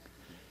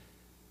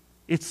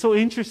 it's so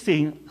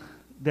interesting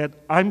that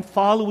I'm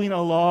following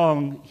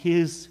along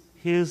his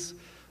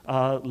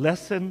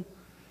lesson,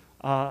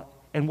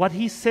 and what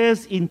he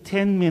says in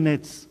 10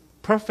 minutes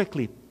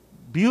perfectly,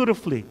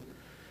 beautifully.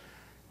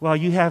 Well,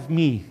 you have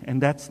me,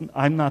 and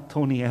I'm not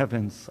Tony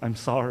Evans. I'm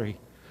sorry.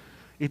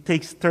 It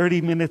takes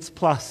 30 minutes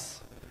plus.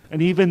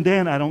 And even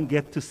then, I don't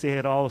get to say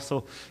it all.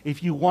 So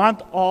if you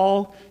want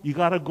all, you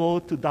got to go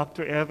to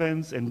Dr.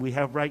 Evans, and we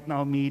have Right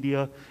Now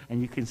Media,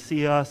 and you can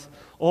see us.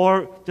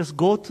 Or just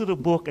go to the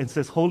book and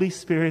says, Holy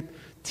Spirit,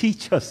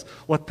 teach us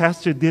what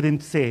Pastor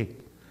didn't say.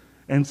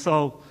 And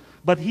so,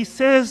 but he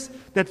says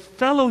that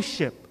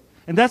fellowship,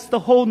 and that's the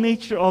whole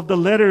nature of the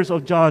letters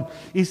of John,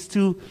 is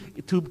to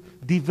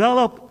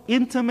develop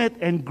intimate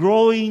and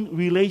growing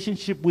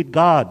relationship with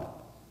God.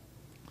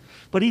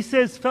 But he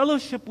says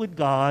fellowship with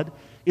God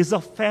is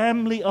a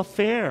family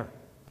affair.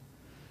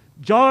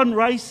 John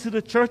writes to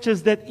the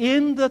churches that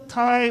in the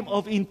time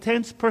of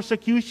intense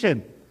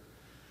persecution,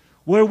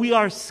 where we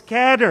are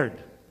scattered,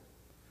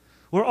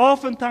 where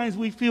oftentimes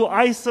we feel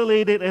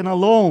isolated and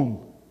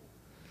alone,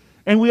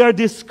 and we are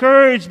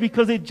discouraged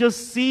because it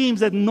just seems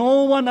that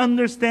no one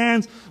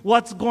understands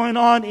what's going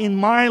on in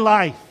my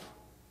life,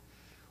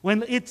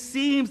 when it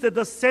seems that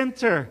the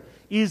center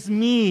is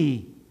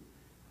me,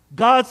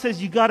 God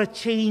says you got to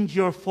change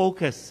your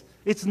focus.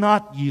 It's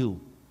not you.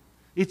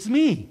 It's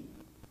me.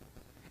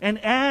 And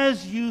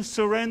as you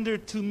surrender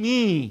to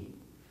me,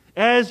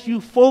 as you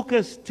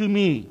focus to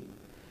me,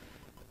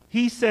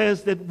 he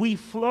says that we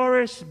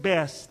flourish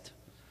best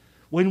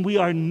when we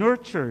are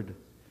nurtured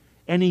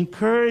and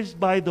encouraged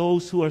by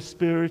those who are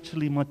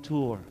spiritually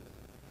mature.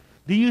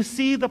 Do you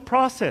see the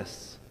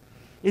process?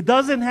 It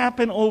doesn't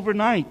happen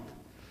overnight.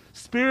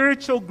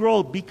 Spiritual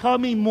growth,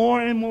 becoming more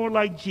and more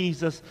like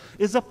Jesus,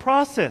 is a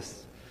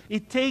process.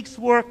 It takes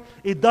work.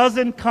 It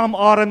doesn't come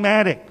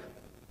automatic.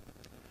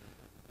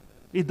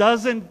 It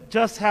doesn't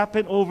just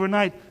happen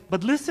overnight.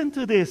 But listen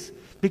to this,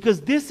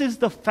 because this is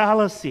the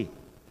fallacy.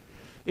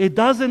 It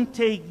doesn't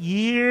take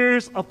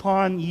years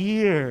upon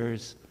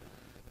years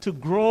to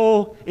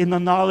grow in the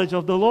knowledge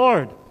of the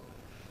Lord.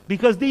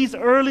 Because these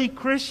early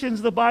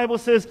Christians, the Bible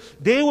says,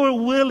 they were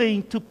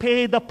willing to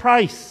pay the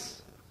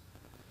price.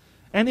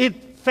 And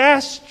it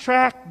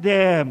fast-tracked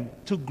them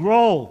to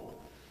grow.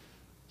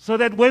 So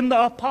that when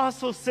the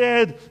apostle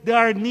said there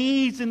are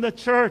needs in the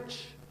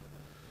church,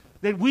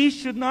 that we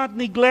should not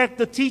neglect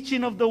the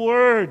teaching of the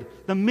Word,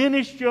 the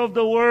ministry of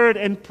the Word,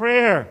 and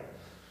prayer.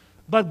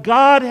 But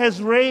God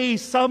has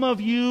raised some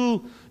of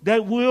you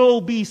that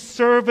will be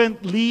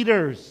servant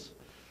leaders.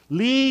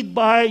 Lead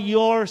by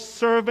your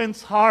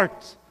servant's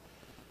heart.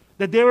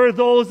 That there were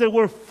those that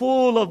were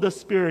full of the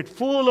Spirit,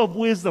 full of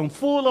wisdom,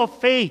 full of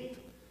faith.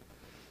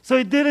 So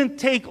it didn't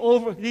take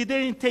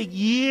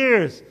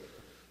years.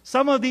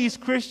 Some of these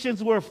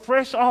Christians were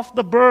fresh off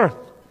the birth,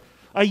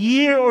 a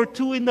year or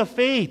two in the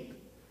faith.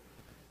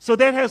 So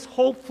that has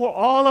hope for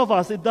all of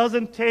us. It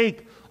doesn't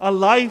take a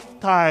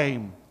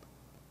lifetime,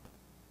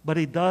 but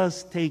it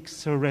does take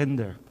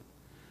surrender.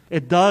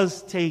 It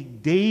does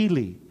take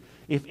daily.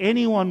 If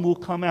anyone will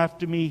come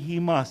after me, he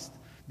must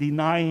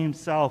deny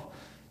himself,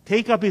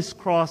 take up his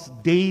cross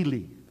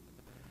daily.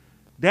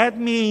 That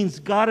means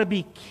gotta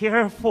be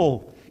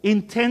careful,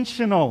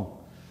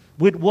 intentional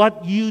with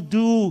what you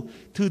do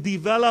to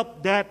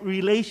develop that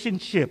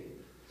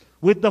relationship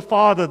with the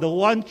Father, the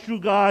one true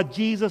God,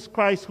 Jesus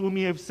Christ, whom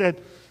you have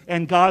said.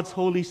 and God's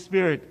Holy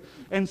Spirit.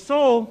 And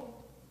so,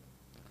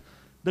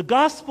 the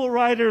gospel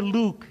writer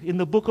Luke in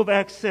the book of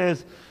Acts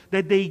says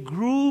that they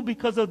grew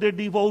because of their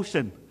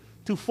devotion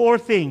to 4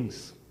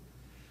 things.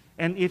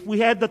 And if we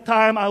had the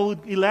time, I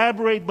would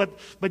elaborate,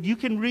 but you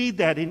can read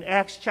that in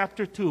Acts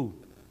chapter 2.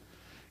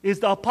 Is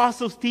the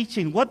apostles'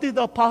 teaching. What did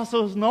the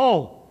apostles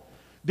know?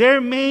 Their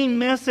main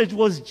message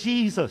was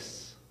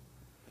Jesus.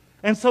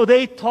 And so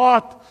they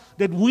taught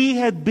that we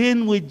had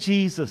been with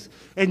Jesus.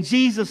 And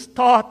Jesus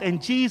taught,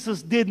 and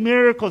Jesus did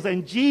miracles,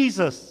 and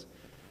Jesus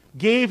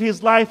gave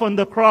his life on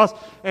the cross.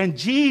 And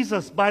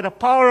Jesus, by the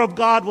power of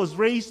God, was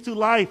raised to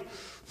life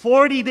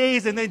 40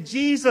 days. And then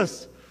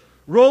Jesus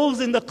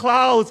rose in the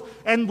clouds,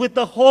 and with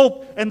the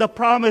hope and the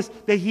promise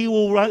that he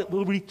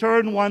will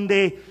return one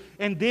day.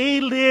 And they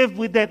lived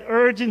with that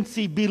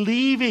urgency,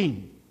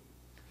 believing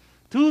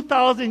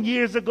 2,000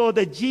 years ago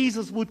that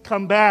Jesus would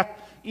come back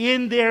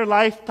in their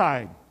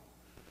lifetime.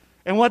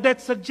 And what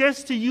that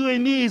suggests to you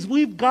and me is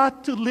we've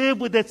got to live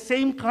with that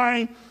same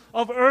kind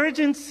of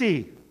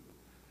urgency.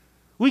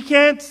 We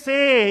can't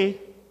say,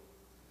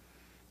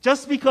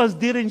 just because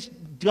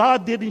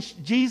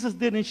Jesus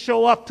didn't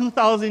show up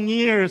 2,000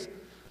 years,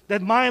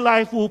 that my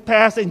life will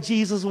pass and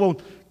Jesus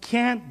won't.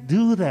 Can't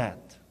do that.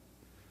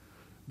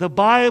 The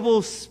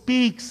Bible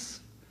speaks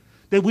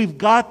that we've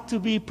got to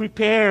be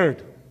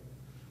prepared.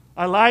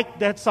 I like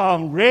that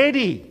song,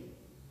 ready.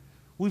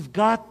 We've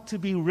got to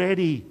be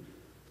ready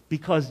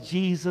because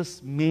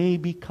Jesus may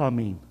be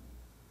coming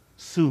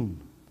soon.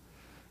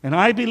 And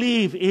I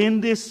believe in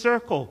this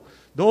circle,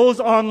 those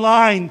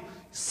online,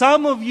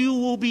 some of you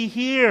will be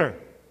here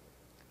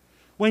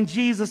when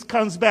Jesus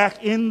comes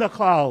back in the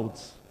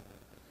clouds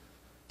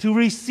to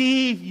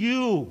receive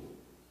you.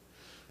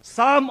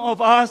 Some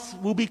of us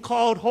will be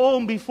called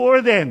home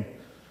before then.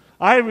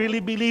 I really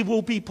believe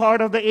we'll be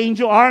part of the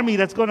angel army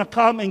that's going to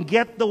come and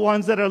get the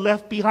ones that are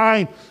left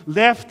behind,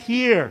 left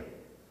here.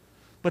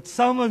 But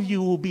some of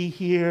you will be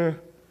here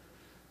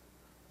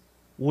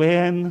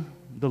when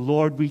the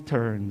Lord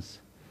returns.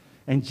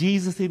 And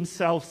Jesus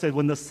himself said,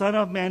 when the Son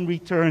of Man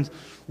returns,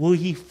 will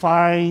he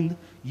find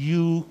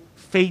you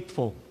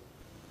faithful?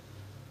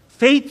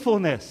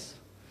 Faithfulness.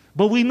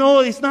 But we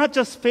know it's not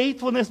just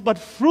faithfulness, but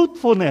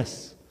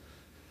fruitfulness.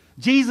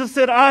 Jesus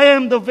said, I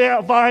am the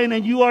vine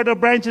and you are the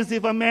branches.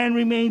 If a man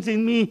remains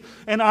in me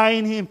and I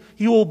in him,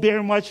 he will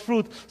bear much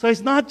fruit. So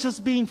it's not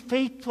just being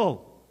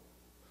faithful,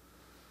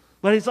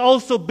 but it's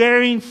also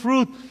bearing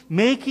fruit,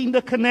 making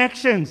the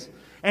connections,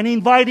 and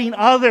inviting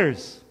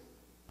others.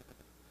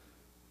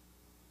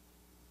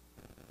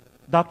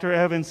 Dr.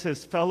 Evans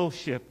says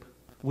fellowship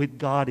with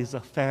God is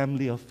a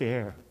family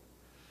affair.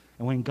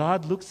 And when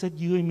God looks at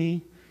you and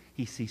me,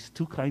 he sees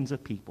 2 kinds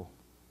of people.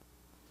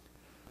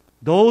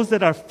 Those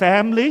that are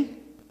family,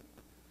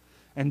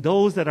 and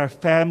those that are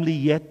family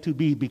yet to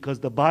be, because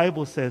the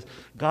Bible says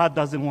God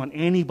doesn't want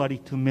anybody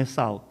to miss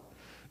out.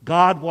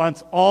 God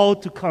wants all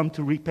to come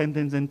to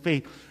repentance and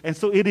faith. And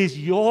so it is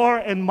your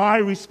and my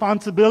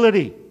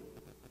responsibility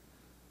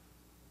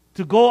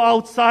to go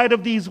outside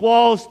of these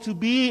walls to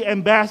be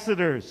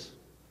ambassadors.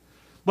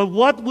 But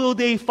what will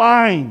they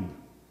find?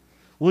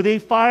 Will they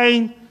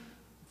find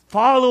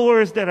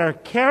followers that are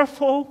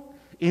careful,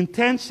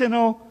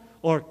 intentional,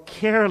 or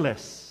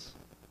careless?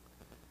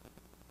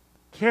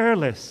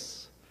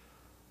 Careless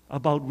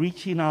about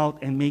reaching out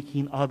and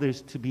making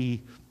others to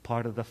be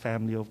part of the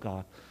family of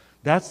God.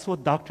 That's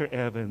what Dr.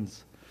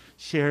 Evans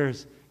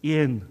shares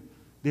in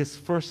this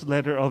first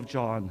letter of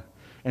John.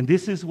 And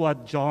this is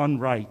what John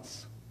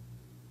writes.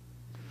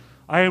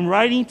 I am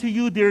writing to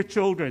you, dear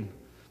children,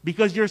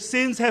 because your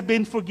sins have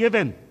been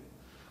forgiven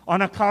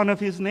on account of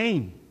his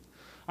name.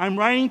 I'm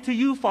writing to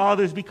you,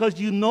 fathers, because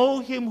you know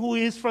him who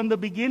is from the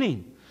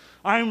beginning.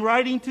 I am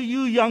writing to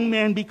you, young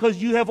men,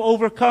 because you have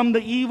overcome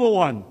the evil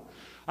one.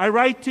 I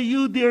write to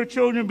you, dear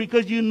children,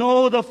 because you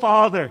know the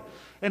Father.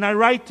 And I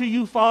write to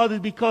you, fathers,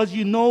 because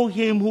you know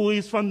him who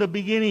is from the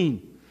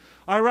beginning.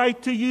 I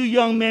write to you,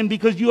 young men,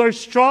 because you are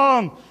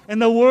strong,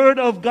 and the word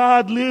of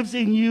God lives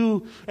in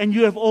you, and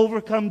you have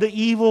overcome the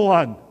evil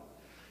one.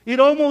 It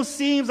almost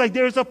seems like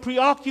there's a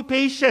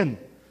preoccupation.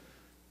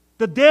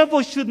 The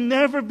devil should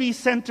never be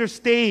center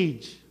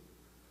stage.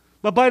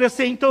 But by the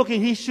same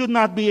token, he should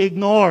not be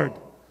ignored.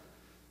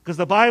 Because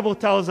the Bible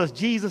tells us,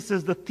 Jesus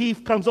says, the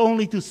thief comes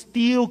only to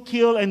steal,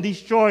 kill, and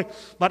destroy.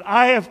 But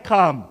I have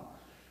come.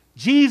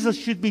 Jesus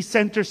should be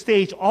center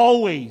stage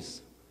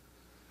always.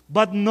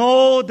 But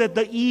know that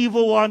the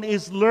evil one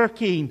is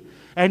lurking,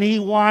 and he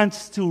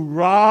wants to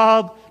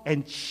rob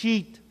and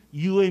cheat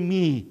you and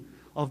me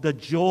of the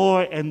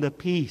joy and the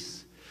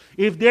peace.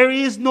 If there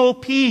is no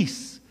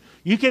peace,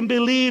 you can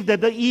believe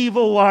that the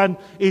evil one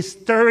is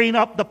stirring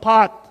up the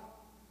pot.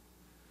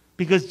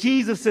 Because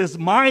Jesus says,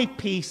 my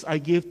peace I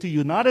give to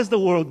you, not as the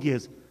world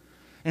gives.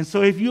 And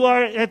so if you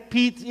are at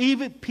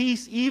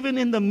peace even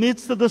in the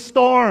midst of the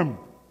storm,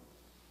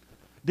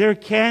 there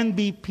can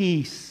be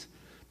peace,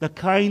 the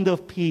kind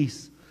of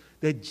peace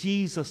that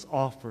Jesus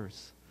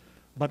offers,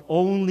 but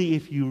only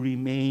if you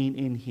remain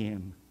in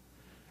him.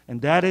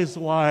 And that is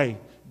why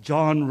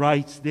John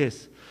writes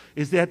this,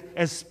 is that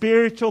as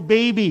spiritual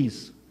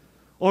babies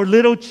or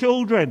little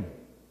children,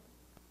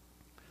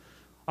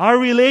 our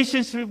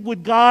relationship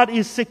with God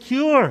is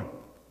secure.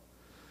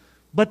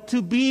 But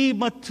to be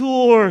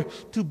mature,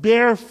 to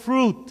bear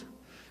fruit,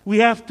 we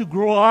have to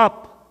grow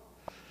up.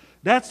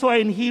 That's why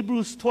in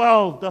Hebrews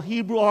 12, the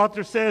Hebrew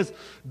author says,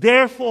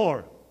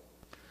 therefore,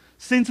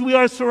 since we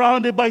are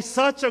surrounded by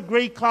such a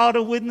great cloud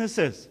of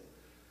witnesses.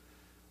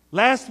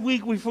 Last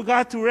week we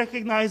forgot to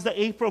recognize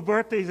the April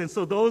birthdays, and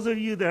so those of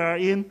you that are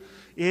in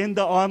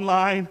the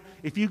online,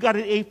 if you got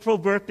an April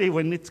birthday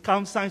when it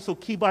comes time, so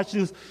Kibash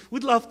News,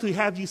 we'd love to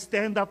have you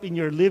stand up in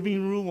your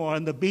living room or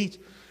on the beach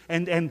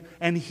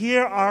and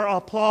hear our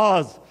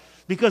applause.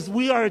 Because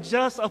we are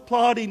just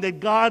applauding that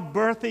God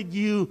birthed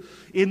you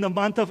in the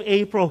month of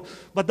April.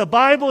 But the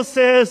Bible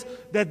says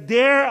that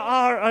there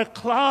are a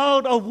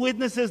cloud of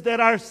witnesses that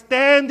are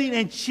standing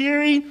and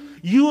cheering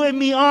you and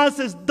me on.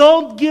 Says,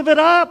 don't give it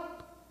up.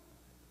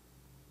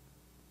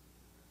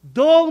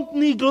 Don't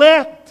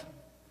neglect.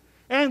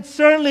 And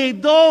certainly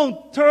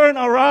don't turn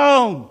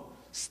around.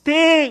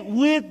 Stay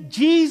with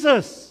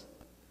Jesus.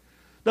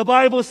 The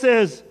Bible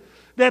says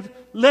that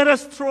let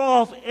us throw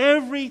off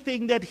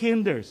everything that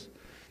hinders.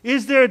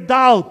 Is there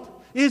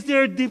doubt? Is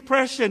there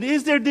depression?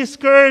 Is there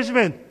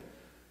discouragement?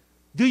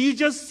 Do you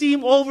just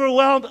seem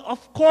overwhelmed?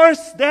 Of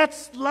course,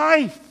 that's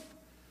life.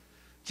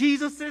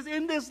 Jesus says,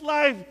 in this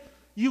life,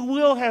 you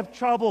will have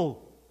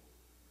trouble.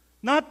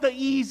 Not the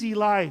easy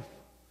life,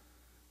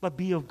 but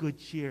be of good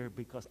cheer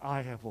because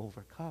I have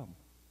overcome.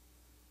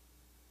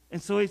 And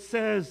so it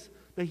says,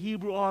 the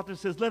Hebrew author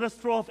says, let us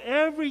throw off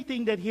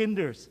everything that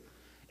hinders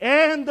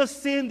and the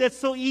sin that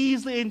so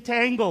easily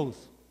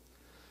entangles.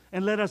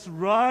 And let us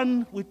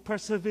run with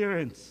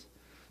perseverance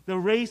the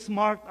race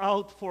marked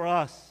out for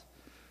us,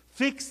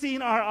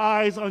 fixing our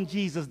eyes on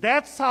Jesus.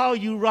 That's how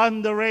you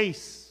run the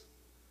race.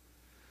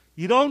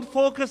 You don't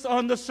focus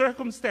on the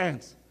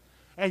circumstance,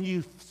 and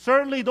you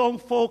certainly don't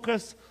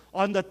focus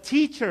on the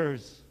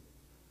teachers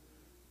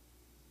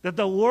that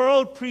the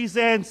world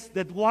presents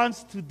that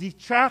wants to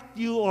detract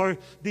you or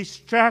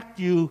distract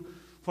you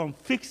from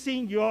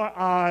fixing your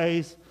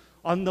eyes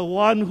on the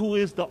one who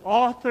is the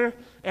author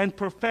and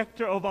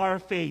perfecter of our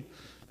faith.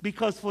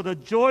 Because for the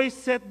joy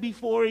set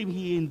before him,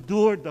 he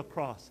endured the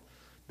cross.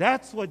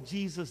 That's what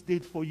Jesus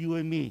did for you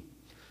and me.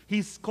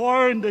 He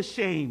scorned the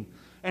shame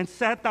and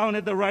sat down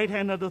at the right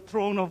hand of the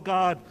throne of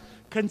God.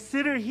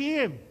 Consider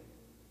him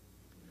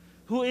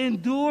who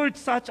endured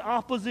such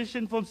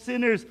opposition from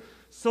sinners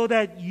so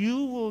that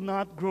you will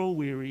not grow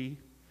weary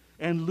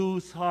and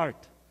lose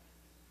heart.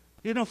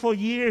 You know, for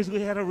years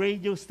we had a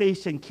radio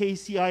station,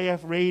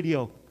 KCIF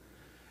Radio.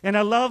 And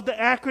I love the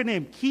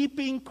acronym,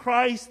 Keeping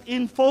Christ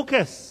in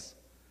Focus.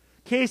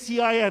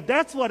 KCIF,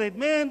 that's what it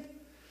meant,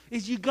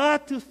 is you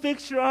got to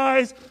fix your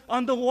eyes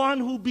on the one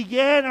who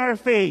began our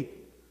faith.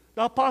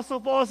 The Apostle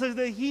Paul says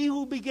that he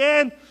who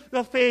began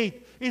the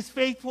faith is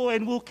faithful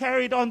and will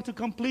carry it on to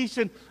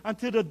completion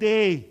until the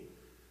day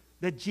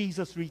that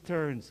Jesus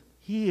returns.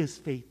 He is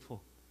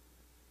faithful.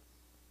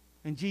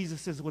 And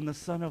Jesus says, when the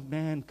Son of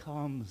Man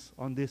comes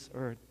on this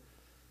earth,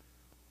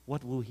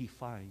 what will he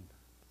find?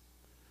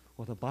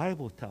 Well, the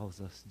Bible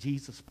tells us,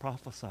 Jesus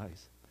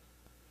prophesies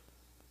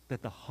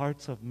that the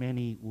hearts of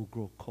many will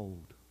grow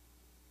cold.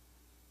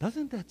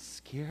 Doesn't that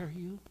scare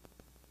you?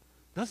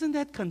 Doesn't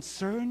that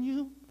concern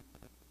you?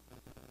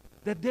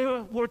 That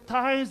there were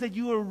times that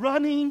you were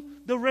running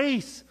the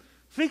race,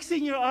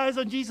 fixing your eyes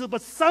on Jesus,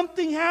 but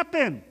something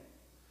happened.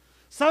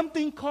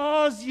 Something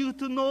caused you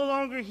to no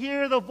longer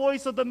hear the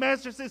voice of the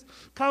Master says,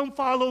 come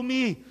follow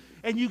me.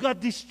 And you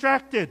got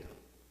distracted.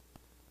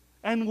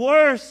 And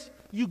worse,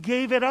 you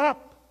gave it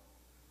up.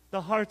 The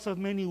hearts of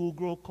many will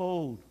grow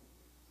cold.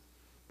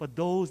 But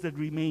those that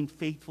remain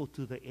faithful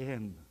to the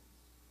end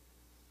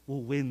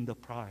will win the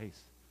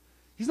prize.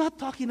 He's not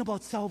talking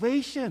about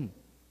salvation,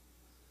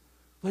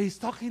 but he's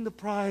talking the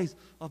prize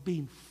of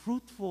being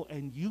fruitful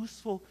and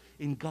useful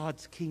in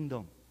God's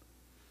kingdom.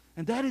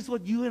 And that is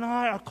what you and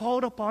I are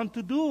called upon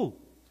to do.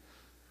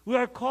 We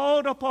are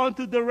called upon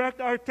to direct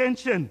our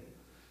attention,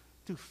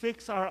 to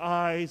fix our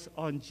eyes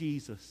on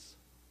Jesus.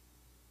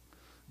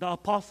 The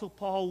Apostle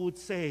Paul would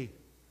say,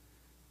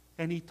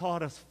 and he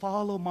taught us,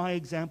 follow my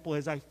example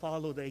as I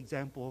follow the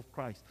example of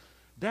Christ.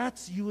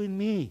 That's you and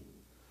me.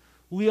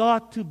 We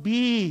ought to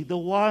be the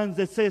ones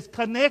that says,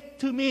 connect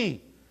to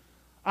me.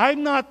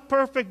 I'm not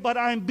perfect, but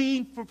I'm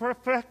being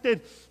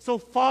perfected. So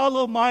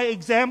follow my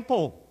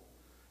example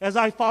as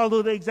I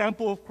follow the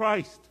example of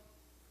Christ.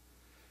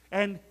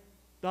 And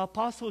the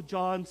Apostle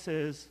John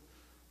says,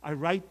 I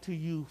write to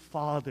you,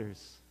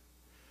 fathers.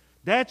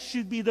 That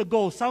should be the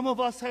goal. Some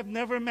of us have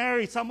never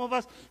married. Some of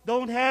us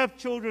don't have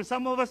children.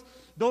 Some of us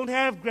don't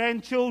have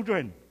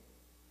grandchildren.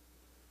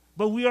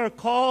 But we are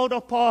called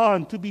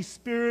upon to be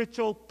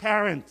spiritual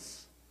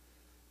parents,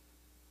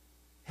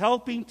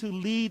 helping to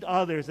lead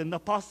others. And the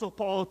Apostle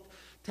Paul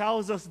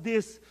tells us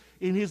this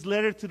in his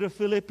letter to the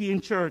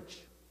Philippian church.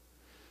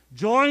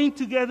 Join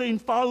together in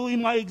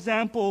following my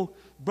example,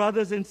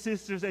 brothers and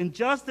sisters. And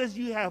just as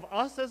you have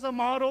us as a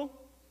model,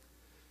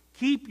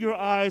 Keep your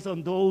eyes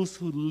on those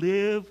who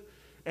live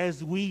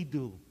as we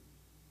do.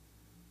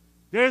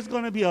 There's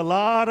going to be a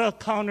lot of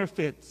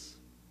counterfeits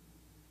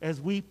as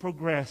we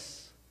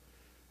progress,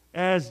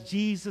 as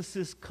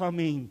Jesus'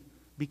 coming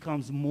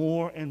becomes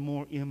more and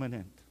more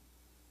imminent.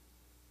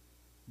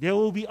 There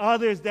will be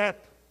others that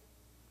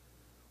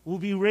will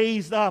be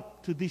raised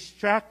up to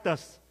distract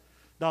us,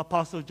 the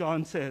Apostle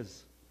John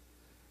says.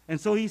 And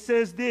so he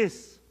says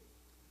this,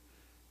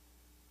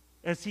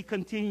 as he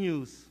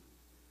continues,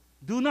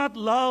 do not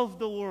love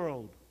the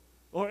world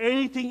or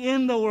anything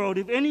in the world.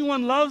 If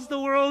anyone loves the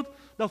world,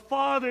 the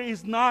Father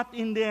is not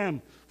in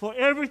them. For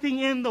everything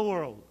in the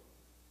world,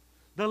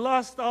 the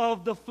lust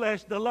of the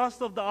flesh, the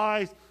lust of the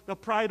eyes, the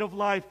pride of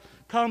life,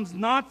 comes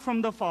not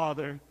from the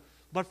Father,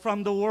 but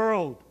from the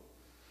world.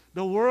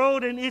 The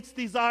world and its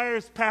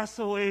desires pass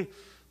away,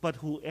 but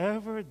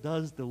whoever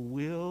does the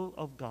will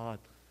of God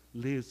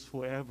lives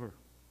forever.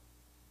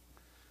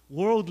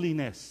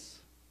 Worldliness.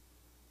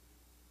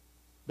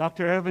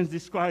 Dr. Evans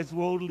describes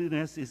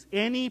worldliness as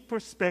any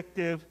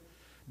perspective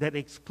that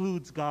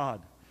excludes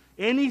God,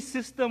 any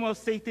system of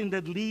Satan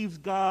that leaves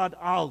God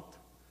out.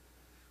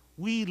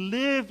 We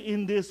live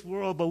in this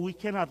world, but we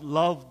cannot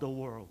love the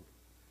world.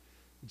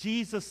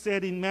 Jesus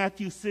said in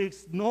Matthew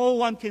 6, no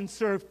one can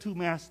serve two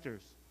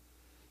masters.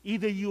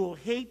 Either you will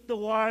hate the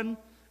one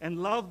and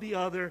love the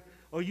other,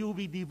 or you will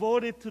be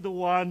devoted to the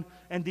one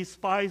and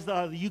despise the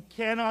other. You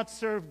cannot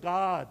serve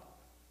God.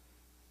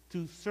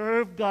 To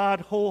serve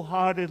God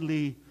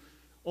wholeheartedly,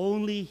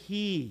 only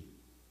He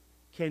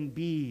can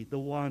be the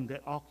one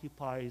that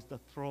occupies the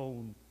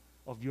throne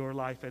of your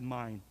life and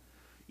mine.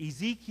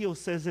 Ezekiel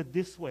says it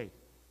this way.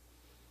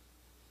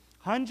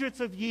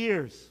 Hundreds of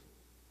years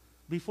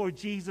before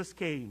Jesus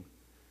came,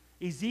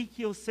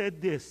 Ezekiel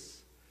said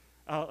this,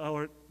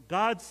 or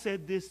God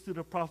said this to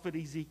the prophet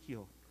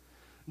Ezekiel.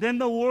 Then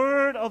the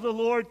word of the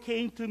Lord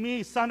came to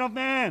me, Son of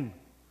man,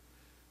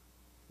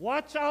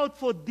 watch out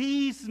for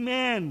these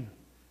men,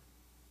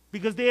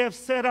 because they have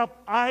set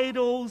up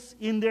idols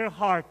in their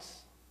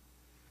hearts,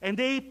 and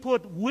they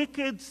put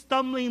wicked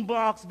stumbling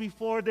blocks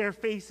before their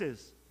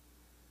faces.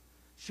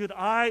 Should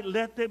I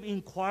let them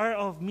inquire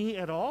of me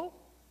at all?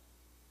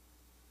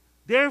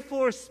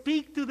 Therefore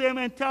speak to them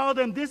and tell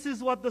them, this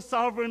is what the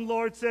sovereign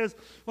Lord says.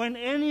 When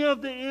any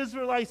of the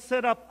Israelites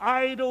set up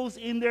idols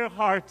in their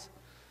hearts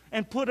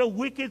and put a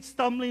wicked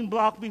stumbling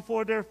block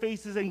before their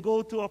faces and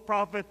go to a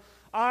prophet,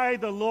 I,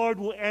 the Lord,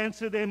 will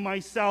answer them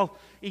myself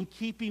in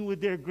keeping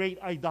with their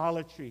great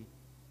idolatry.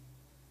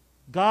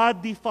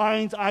 God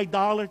defines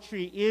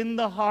idolatry in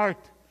the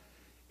heart.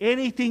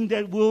 Anything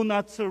that will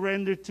not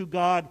surrender to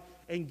God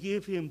and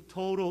give Him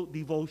total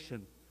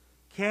devotion.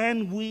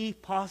 Can we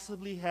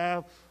possibly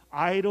have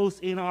idols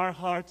in our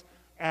hearts?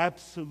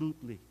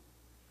 Absolutely.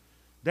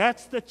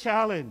 That's the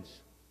challenge.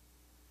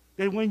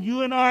 That when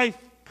you and I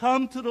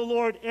come to the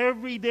Lord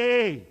every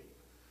day,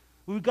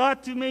 we've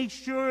got to make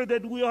sure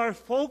that we are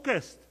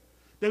focused,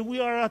 that we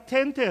are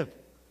attentive,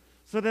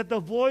 so that the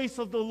voice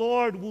of the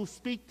Lord will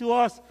speak to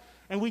us.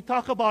 And we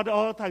talk about it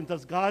all the time.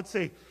 Does God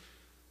say,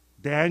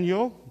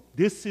 Daniel,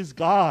 this is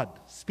God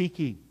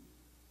speaking?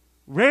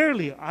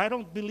 Rarely. I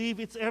don't believe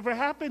it's ever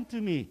happened to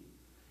me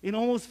in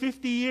almost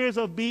 50 years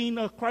of being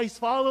a Christ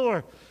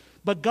follower.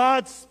 But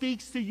God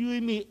speaks to you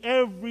and me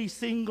every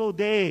single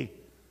day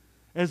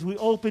as we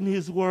open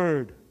His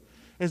Word,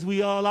 as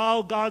we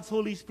allow God's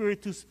Holy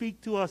Spirit to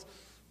speak to us,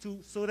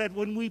 so that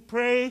when we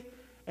pray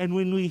and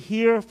when we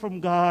hear from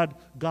God,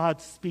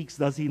 God speaks,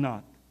 does He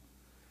not?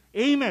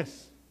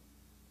 Amos,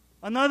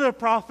 another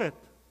prophet,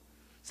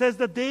 says,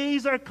 the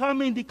days are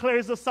coming,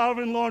 declares the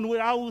sovereign Lord,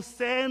 where I will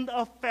send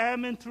a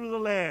famine through the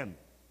land.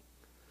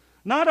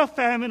 Not a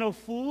famine of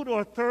food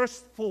or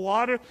thirst for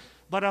water,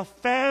 but a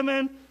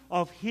famine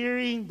of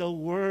hearing the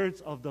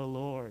words of the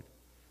Lord.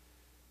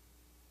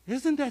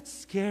 Isn't that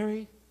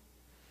scary?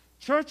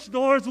 Church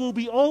doors will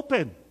be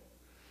open,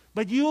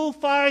 but you will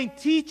find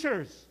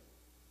teachers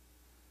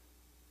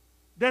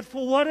that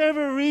for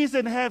whatever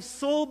reason have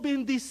so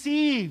been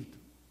deceived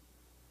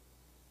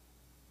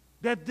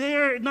that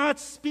they're not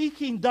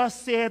speaking,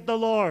 thus saith the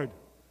Lord.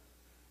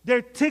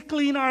 They're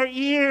tickling our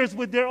ears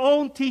with their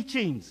own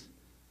teachings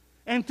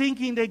and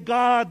thinking that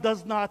God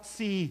does not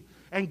see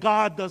and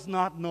God does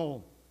not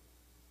know.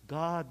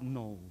 God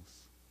knows.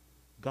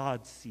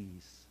 God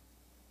sees.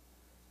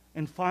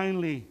 And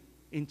finally,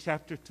 in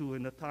chapter 2,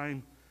 and the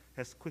time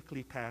has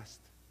quickly passed,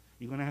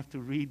 you're going to have to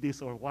read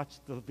this or watch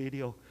the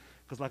video,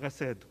 because like I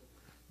said,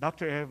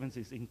 Dr. Evans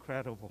is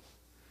incredible.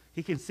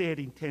 He can say it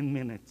in 10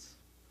 minutes,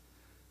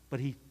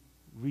 but he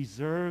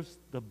reserves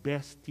the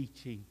best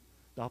teaching.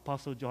 The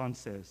Apostle John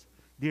says,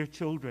 dear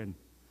children,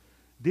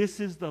 this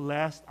is the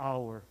last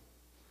hour.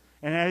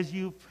 And as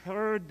you've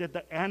heard that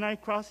the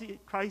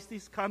Antichrist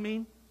is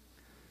coming,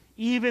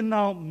 even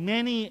now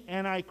many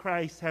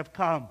Antichrists have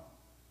come.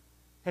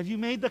 Have you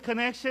made the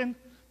connection?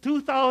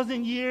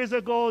 2,000 years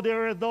ago,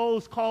 there were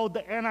those called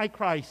the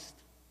Antichrist.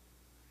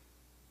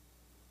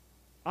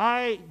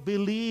 I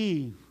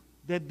believe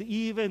that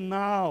even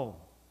now,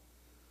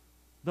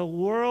 the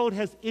world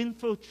has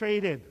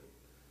infiltrated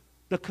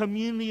the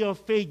community of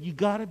faith, you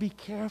got to be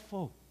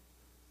careful.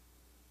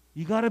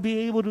 You got to be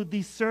able to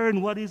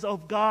discern what is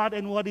of God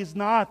and what is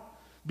not,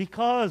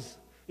 because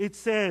it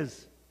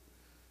says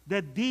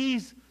that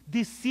these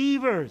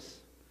deceivers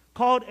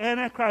called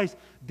Antichrist,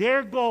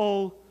 their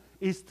goal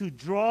is to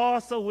draw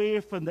us away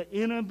from the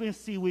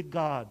intimacy with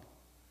God.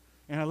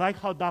 And I like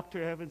how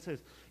Dr. Evans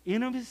says,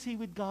 intimacy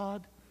with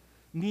God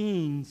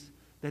means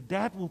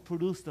that will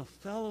produce the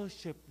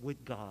fellowship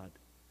with God,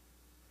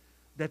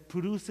 that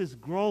produces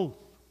growth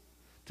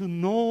to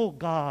know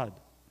God,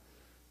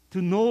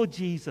 to know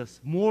Jesus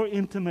more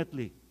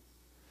intimately.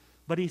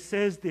 But he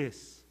says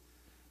this,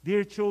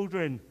 dear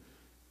children,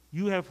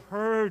 you have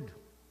heard,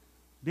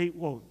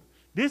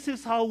 this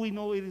is how we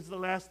know it is the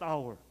last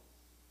hour.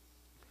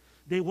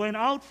 They went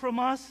out from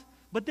us,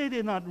 but they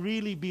did not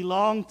really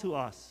belong to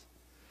us.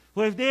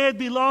 For if they had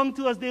belonged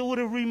to us, they would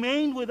have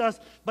remained with us.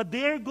 But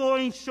their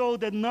going showed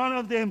that none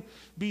of them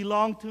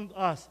belonged to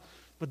us.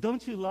 But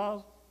don't you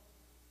love?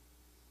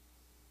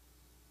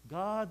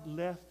 God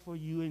left for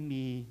you and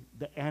me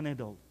the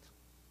antidote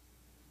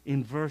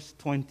in verse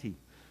 20.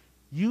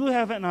 You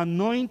have an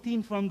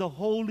anointing from the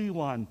Holy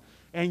One,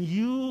 and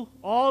you,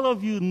 all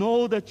of you,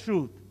 know the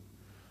truth.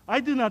 I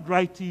do not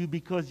write to you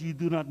because you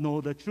do not know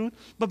the truth,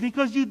 but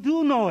because you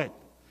do know it,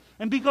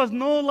 and because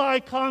no lie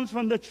comes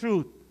from the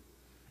truth.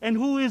 And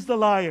who is the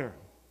liar?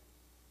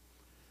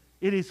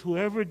 It is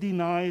whoever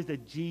denies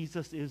that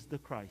Jesus is the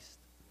Christ.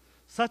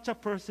 Such a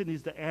person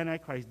is the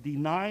Antichrist,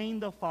 denying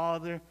the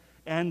Father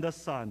and the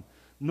Son.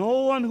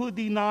 No one who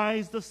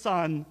denies the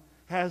Son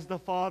has the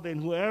Father,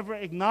 and whoever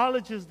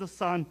acknowledges the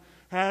Son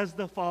has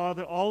the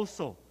Father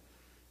also.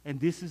 And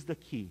this is the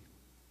key.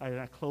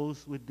 I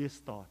close with this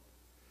thought.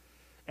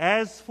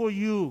 As for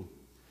you,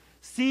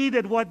 see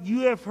that what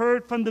you have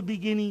heard from the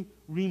beginning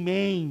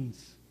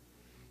remains.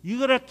 You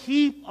got to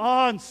keep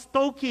on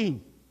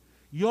stoking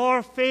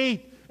your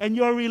faith and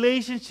your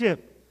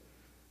relationship.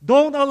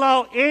 Don't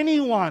allow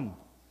anyone,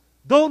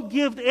 don't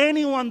give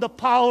anyone the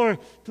power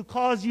to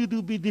cause you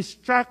to be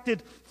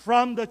distracted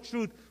from the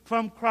truth,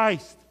 from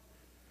Christ.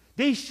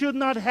 They should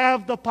not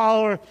have the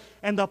power,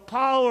 and the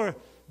power,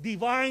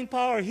 divine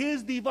power,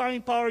 His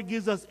divine power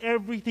gives us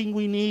everything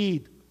we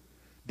need.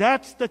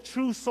 That's the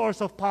true source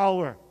of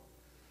power.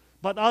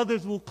 But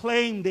others will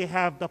claim they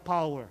have the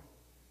power,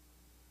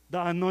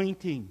 the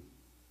anointing.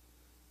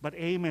 But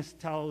Amos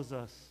tells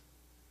us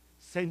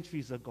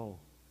centuries ago,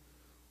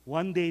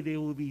 one day there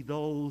will be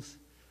those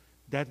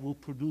that will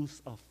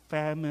produce a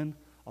famine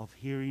of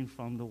hearing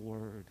from the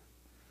Word.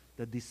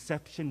 The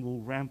deception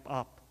will ramp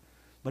up.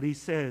 But he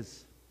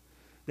says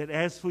that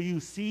as for you,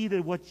 see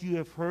that what you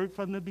have heard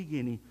from the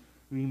beginning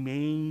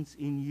remains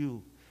in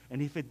you.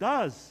 And if it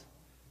does,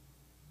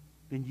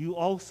 then you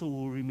also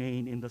will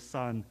remain in the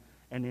Son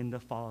and in the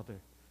Father.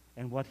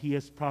 And what He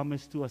has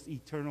promised to us,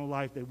 eternal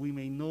life, that we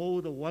may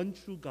know the one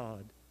true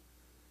God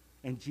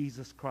and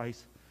Jesus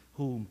Christ,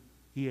 whom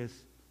He has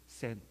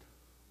sent.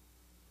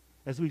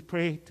 As we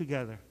pray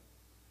together,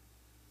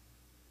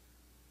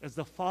 as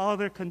the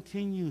Father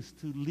continues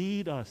to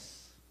lead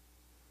us,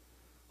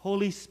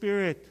 Holy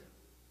Spirit,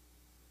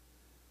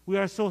 we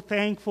are so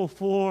thankful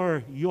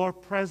for your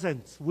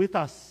presence with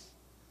us.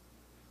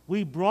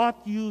 We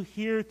brought you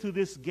here to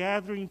this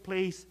gathering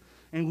place,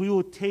 and we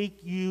will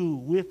take you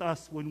with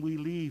us when we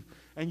leave.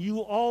 And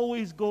you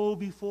always go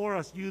before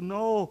us. You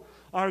know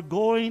our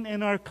going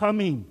and our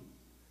coming.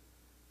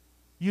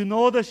 You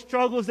know the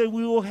struggles that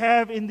we will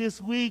have in this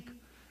week.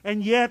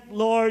 And yet,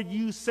 Lord,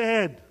 you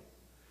said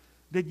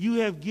that you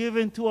have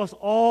given to us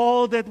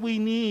all that we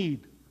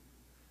need,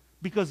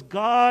 because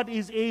God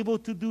is able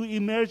to do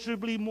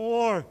immeasurably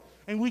more.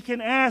 And we can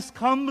ask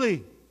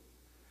humbly.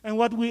 And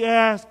what we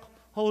ask,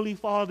 Holy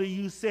Father,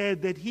 you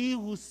said that he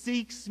who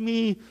seeks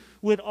me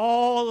with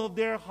all of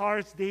their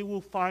hearts, they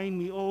will find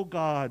me. Oh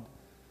God,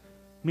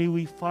 may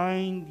we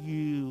find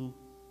you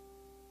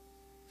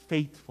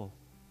faithful.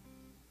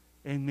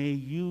 And may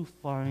you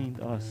find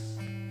us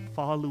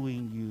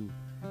following you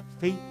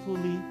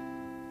faithfully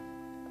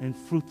and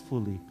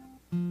fruitfully.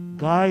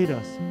 Guide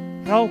us,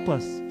 help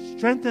us,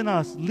 strengthen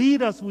us,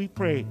 lead us, we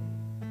pray,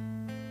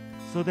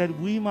 so that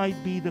we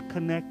might be the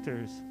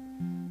connectors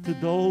to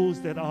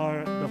those that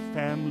are the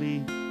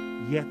family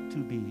yet to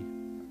be.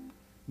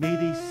 May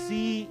they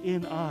see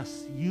in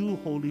us you,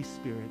 Holy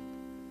Spirit,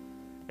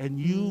 and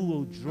you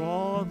will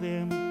draw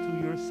them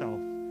to yourself,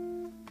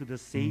 to the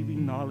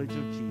saving knowledge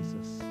of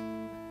Jesus.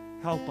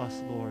 Help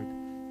us, Lord,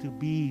 to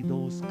be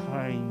those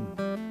kind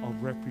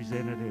of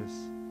representatives.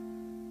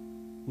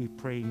 We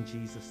pray in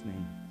Jesus'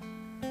 name.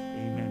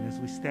 Amen. As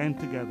we stand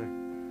together,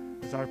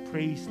 as our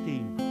praise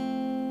team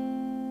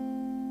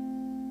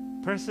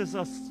presses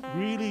us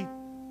really,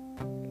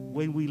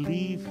 when we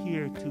leave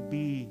here, to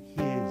be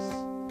His,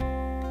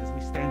 as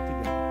we stand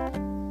together.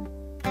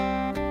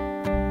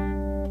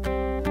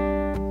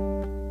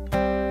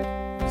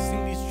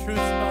 Sing these truths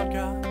about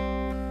God.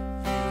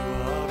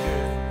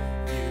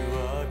 You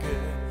are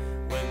good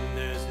when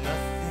there's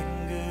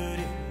nothing good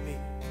in me.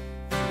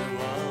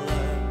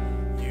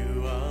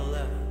 You are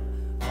love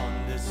on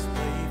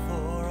display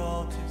for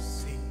all to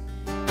see.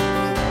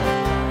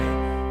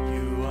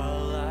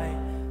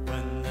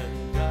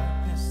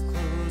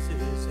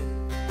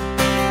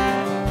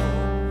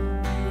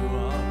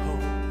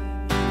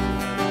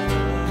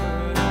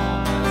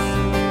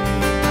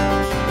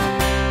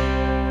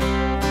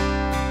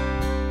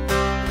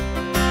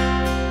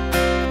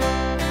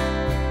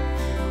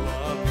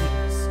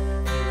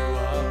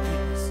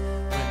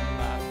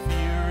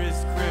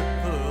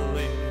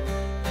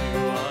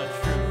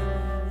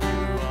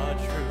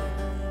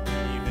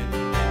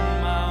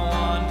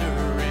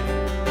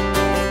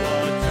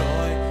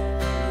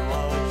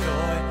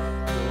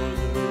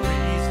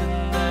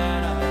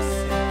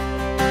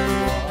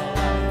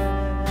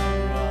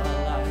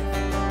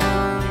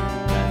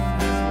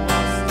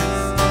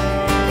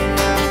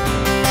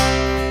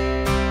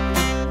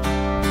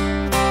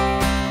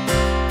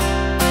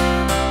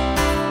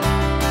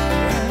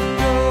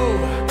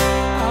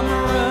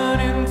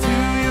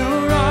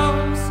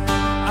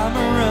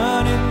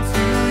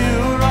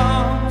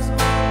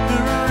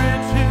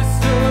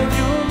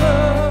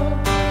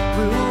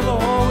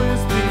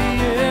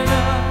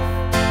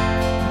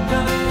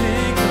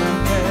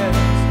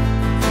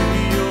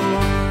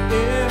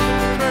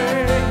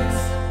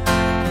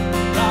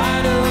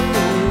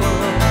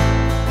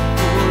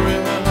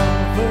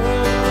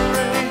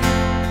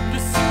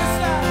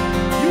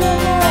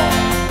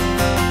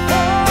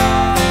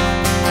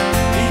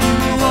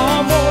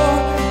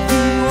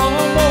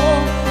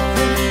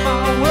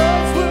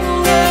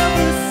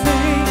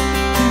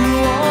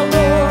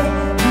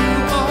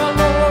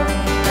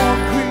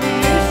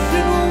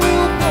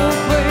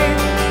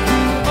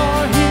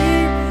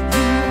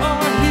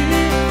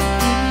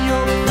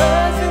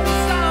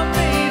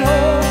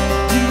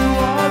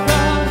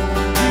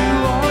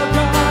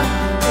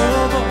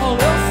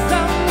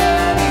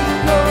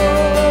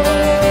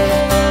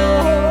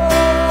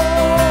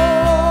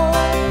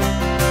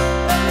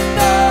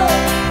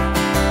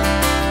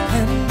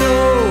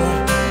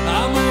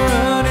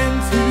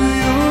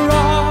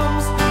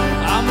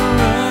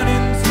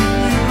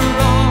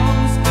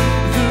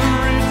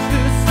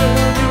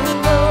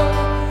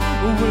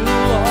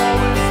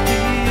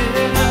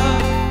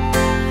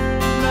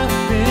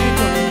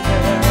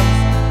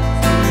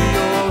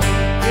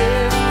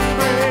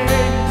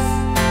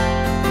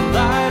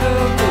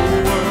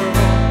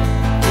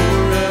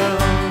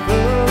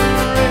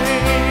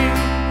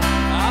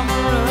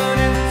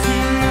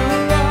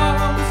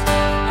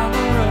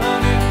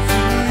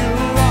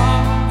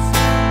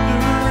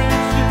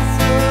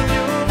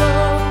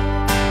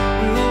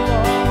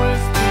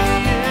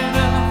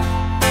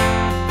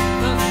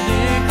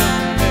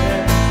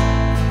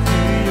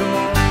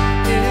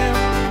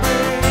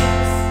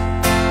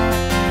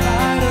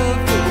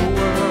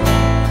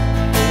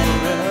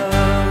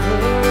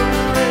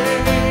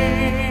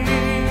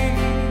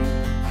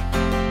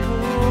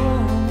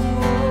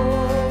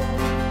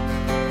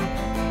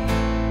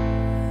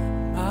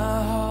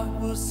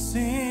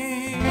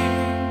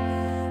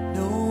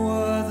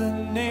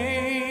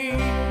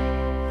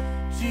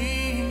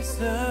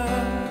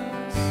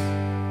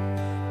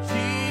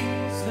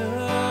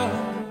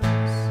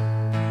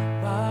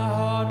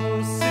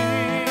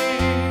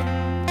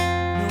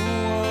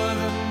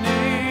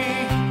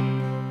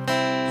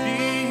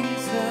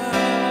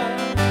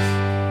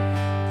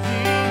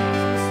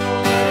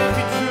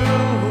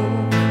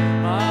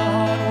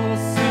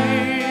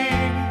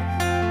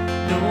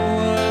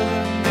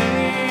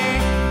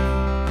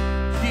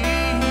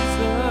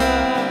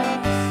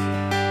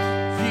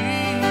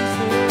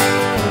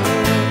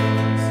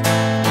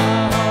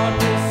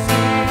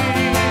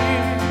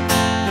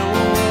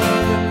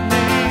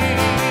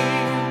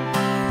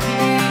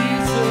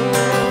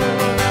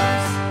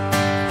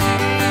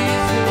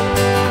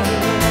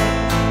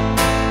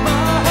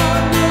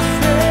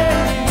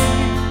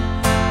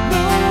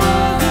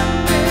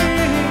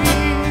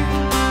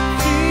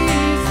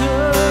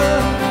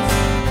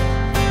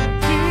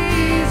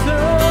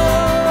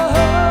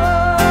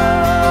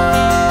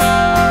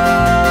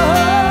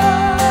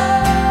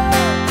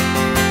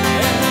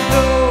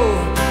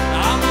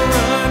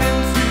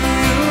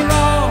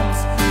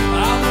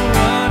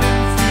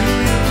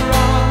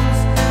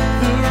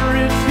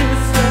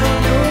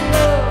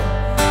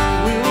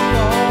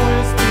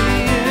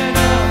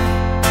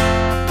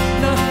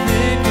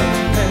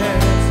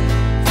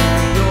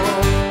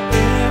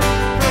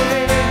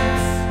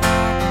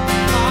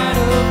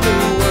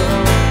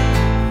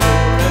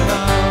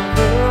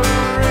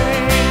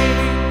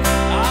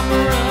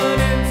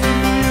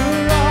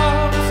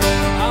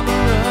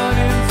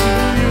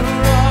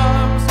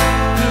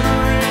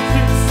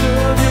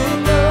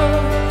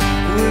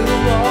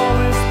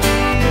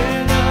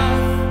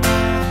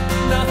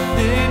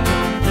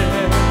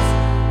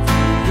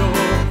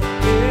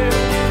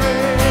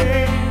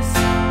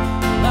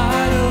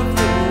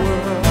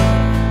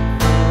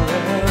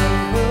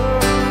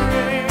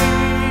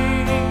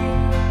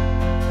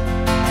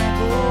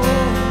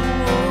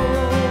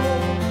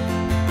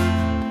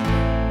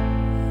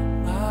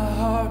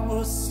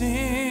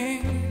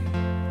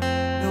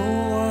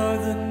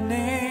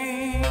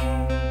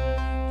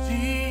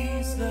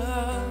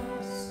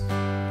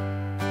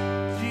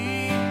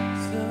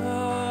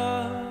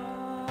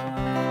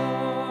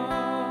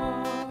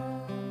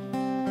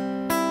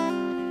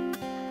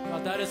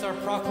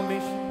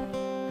 proclamation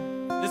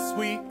this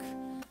week,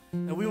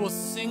 that we will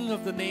sing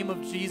of the name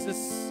of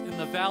Jesus in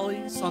the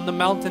valleys, on the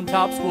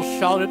mountaintops we'll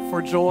shout it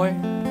for joy.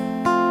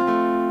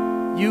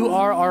 You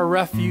are our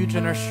refuge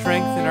and our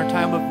strength in our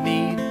time of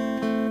need.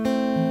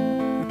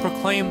 We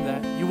proclaim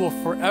that you will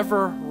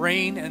forever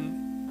reign,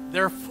 and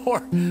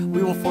therefore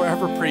we will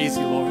forever praise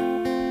you,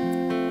 Lord.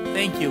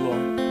 Thank you,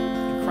 Lord.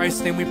 In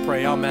Christ's name we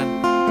pray.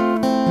 Amen.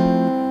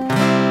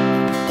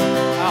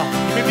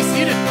 Wow, you may be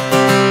seated.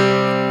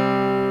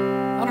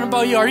 I don't know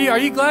about you. Are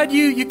you glad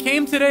you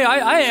came today?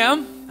 I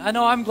am. I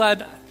know I'm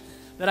glad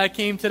that I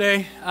came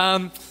today.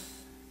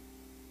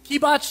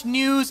 Kibbutz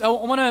news. I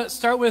want to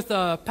start with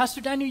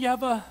Pastor Daniel. You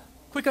have a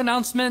quick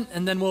announcement,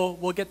 and then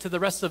we'll get to the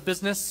rest of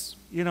business.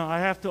 You know, I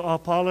have to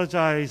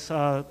apologize.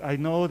 I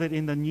know that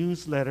in the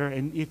newsletter,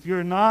 and if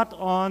you're not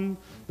on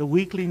the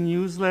weekly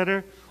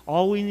newsletter,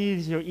 all we need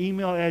is your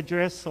email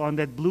address on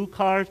that blue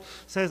card.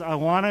 Says, I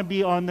want to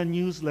be on the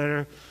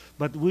newsletter.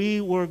 But we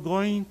were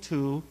going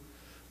to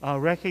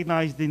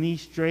recognize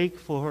Denise Drake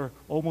for her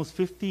almost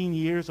 15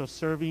 years of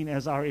serving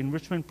as our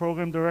enrichment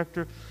program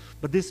director.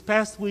 But this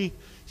past week,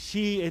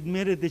 she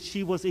admitted that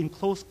she was in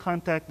close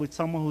contact with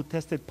someone who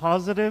tested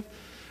positive.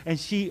 And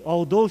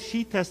although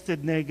she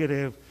tested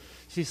negative,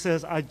 she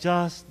says, I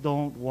just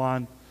don't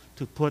want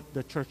to put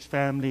the church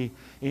family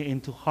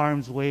into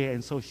harm's way.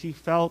 And so she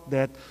felt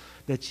that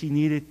she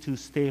needed to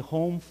stay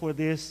home for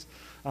this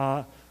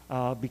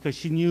because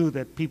she knew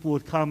that people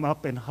would come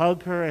up and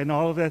hug her and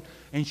all of that.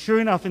 And sure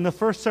enough, in the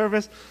first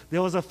service,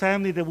 there was a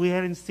family that we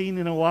hadn't seen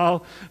in a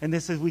while. And they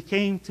said, we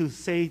came to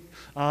say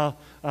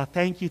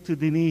thank you to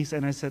Denise.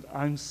 And I said,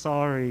 I'm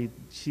sorry,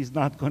 she's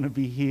not going to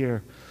be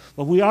here.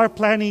 But we are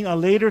planning a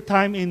later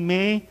time in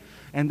May,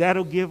 and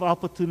that'll give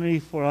opportunity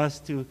for us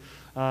to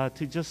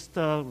just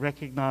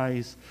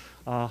recognize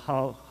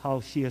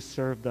how she has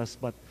served us.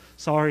 But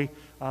sorry,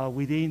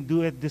 we didn't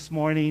do it this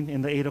morning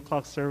in the 8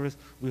 o'clock service.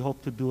 We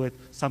hope to do it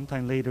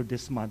sometime later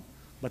this month.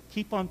 But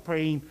keep on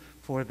praying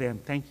for them.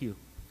 Thank you.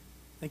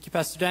 Thank you,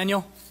 Pastor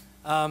Daniel.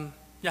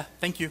 Yeah,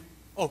 thank you.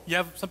 Oh, you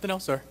have something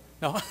else, sir?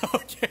 No?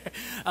 Okay.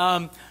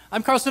 I'm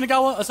Carl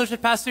Sunagawa, Associate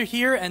Pastor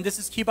here, and this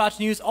is Kibbutz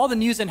News, all the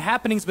news and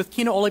happenings with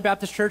Kino Ole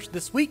Baptist Church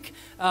this week.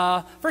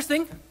 First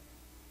thing,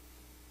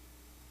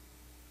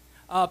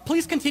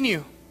 please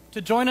continue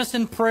to join us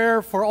in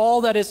prayer for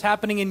all that is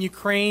happening in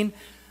Ukraine.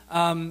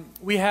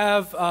 We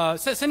have,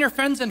 send your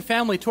friends and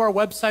family to our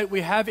website.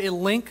 We have a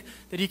link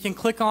that you can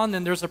click on,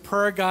 and there's a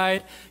prayer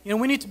guide. You know,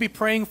 we need to be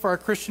praying for our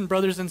Christian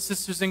brothers and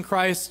sisters in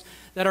Christ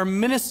that are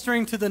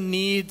ministering to the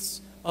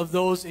needs of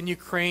those in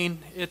Ukraine.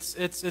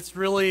 It's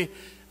really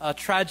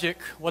tragic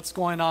what's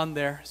going on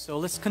there. So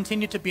let's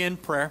continue to be in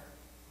prayer.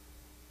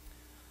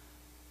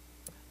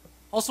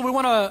 Also, we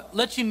want to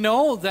let you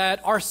know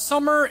that our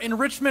summer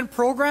enrichment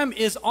program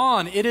is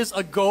on. It is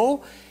a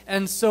go.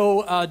 And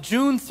so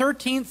June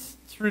 13th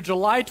through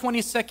July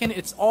 22nd,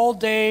 it's all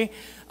day.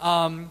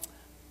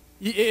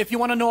 If you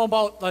want to know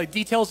about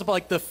details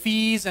about the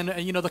fees and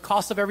the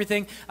cost of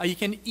everything, you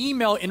can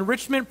email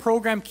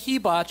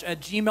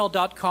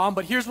enrichmentprogramkibbutz@gmail.com.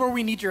 But here's where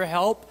we need your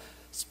help.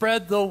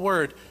 Spread the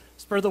word.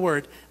 Spread the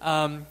word.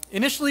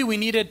 Initially, we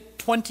needed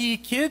 20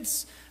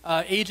 kids,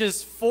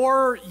 ages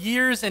 4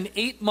 years and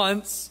 8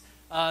 months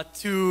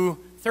to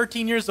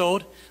 13 years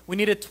old. We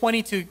needed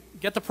 20 to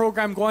get the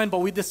program going, but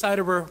we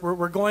decided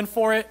we're going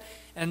for it.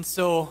 And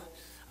so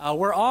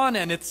we're on,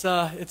 and it's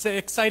an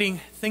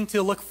exciting thing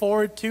to look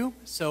forward to.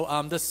 So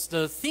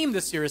the theme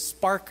this year is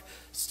Spark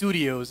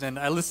Studios, and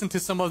I listened to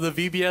some of the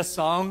VBS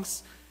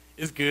songs.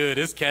 It's good,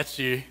 it's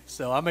catchy,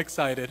 so I'm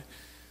excited.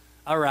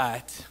 All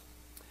right.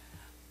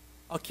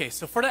 Okay,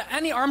 so for the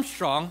Annie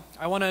Armstrong,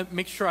 I want to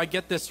make sure I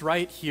get this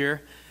right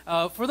here.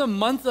 For the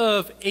month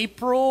of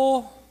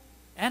April,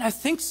 and I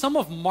think some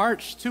of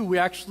March too, we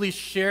actually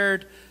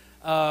shared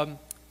the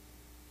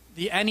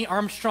Annie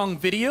Armstrong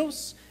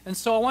videos. And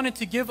so I wanted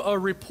to give a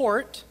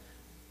report.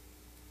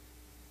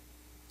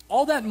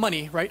 All that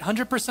money, right,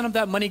 100% of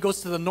that money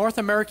goes to the North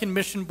American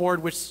Mission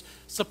Board, which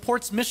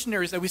supports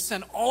missionaries that we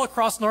send all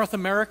across North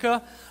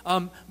America.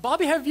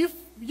 Bobby, have you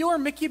or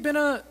Mickey been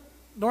a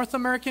North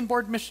American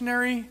Board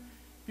missionary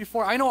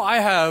before? I know I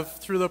have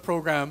through the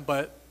program,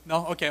 but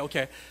no?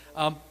 Okay.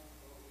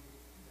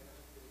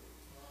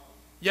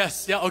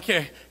 Yes, yeah,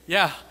 okay,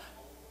 yeah.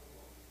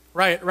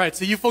 Right.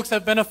 So you folks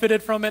have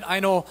benefited from it. I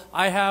know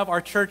I have,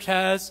 our church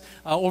has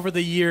over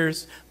the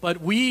years.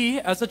 But we,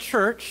 as a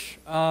church,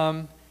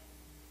 have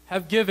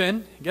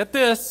given, get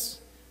this,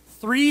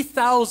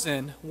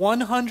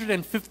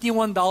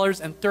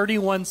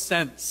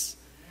 $3,151.31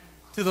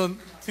 to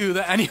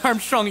the Annie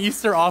Armstrong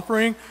Easter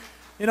offering.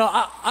 You know,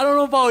 I don't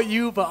know about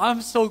you, but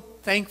I'm so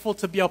thankful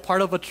to be a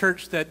part of a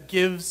church that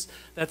gives,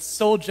 that's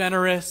so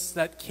generous,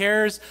 that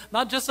cares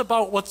not just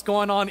about what's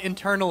going on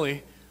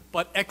internally,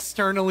 but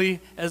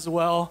externally as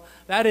well.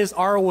 That is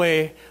our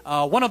way,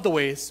 one of the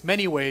ways,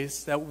 many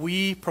ways, that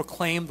we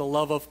proclaim the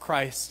love of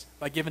Christ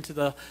by giving to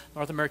the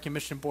North American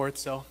Mission Board.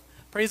 So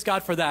praise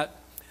God for that.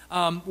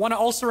 Want to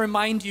also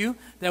remind you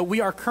that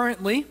we are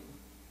currently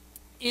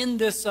in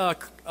this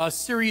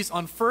series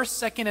on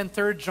 1st, 2nd, and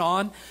 3rd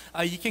John.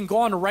 You can go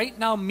on Right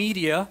Now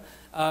Media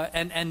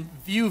and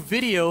view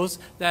videos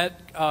that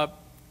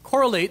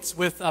correlates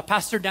with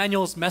Pastor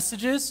Daniel's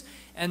messages.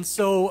 And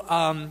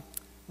so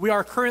we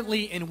are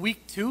currently in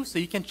week 2, so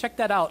you can check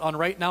that out on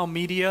Right Now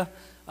Media.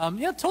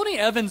 Tony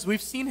Evans,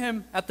 we've seen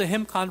him at the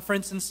hymn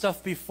conference and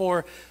stuff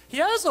before. He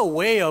has a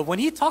way of, when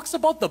he talks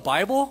about the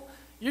Bible,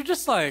 you're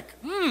just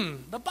like,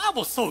 the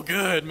Bible's so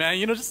good,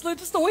 man.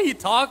 Just the way he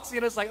talks,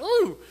 it's like,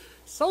 ooh,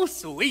 so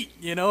sweet,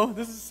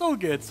 This is so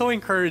good, so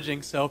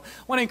encouraging. So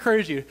I want to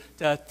encourage you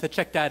to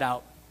check that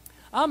out.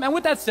 And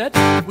with that said,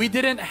 we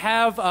didn't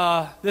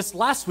have this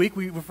last week.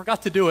 We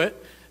forgot to do it.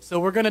 So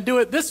we're going to do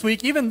it this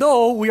week, even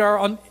though we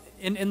are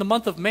in the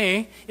month of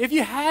May. If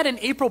you had an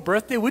April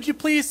birthday, would you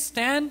please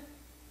stand?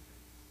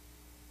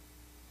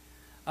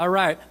 All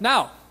right.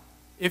 Now,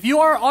 if you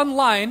are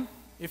online,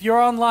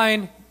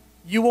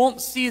 you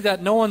won't see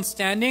that no one's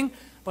standing,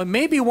 but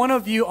maybe one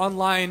of you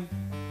online.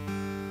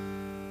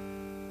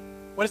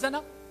 What is that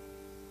now?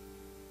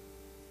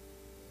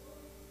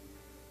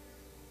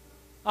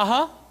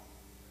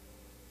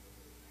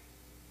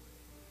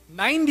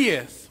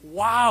 90th.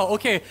 Wow.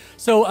 Okay.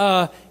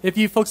 So if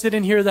you folks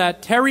didn't hear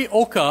that, Terry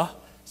Oka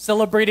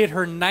celebrated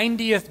her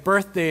 90th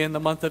birthday in the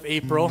month of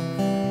April.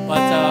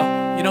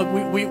 But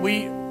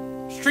we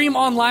stream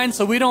online,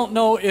 so we don't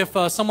know if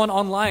someone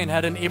online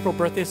had an April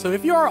birthday. So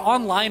if you are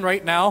online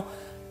right now,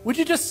 would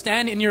you just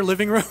stand in your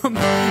living room as we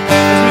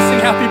sing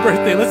happy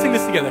birthday? Let's sing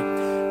this together.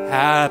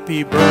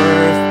 Happy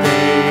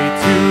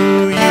birthday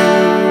to you.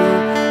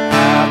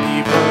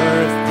 Happy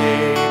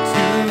birthday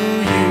to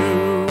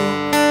you.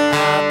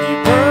 Happy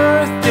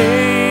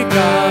birthday,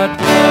 God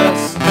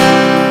bless you.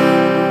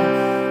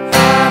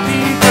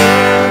 Happy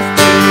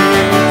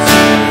birthday to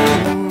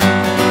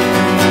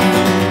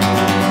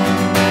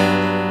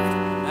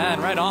you.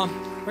 And right on.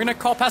 We're going to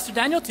call Pastor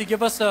Daniel to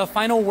give us a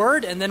final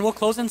word, and then we'll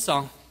close in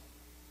song.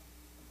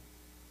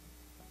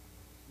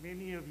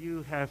 Many of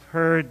you have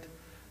heard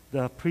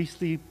the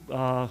priestly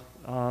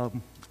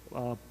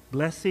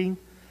blessing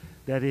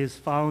that is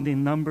found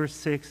in number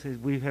 6.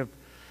 I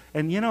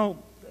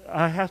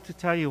have to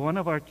tell you, one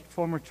of our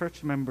former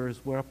church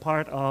members were a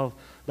part of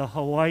the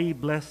Hawaii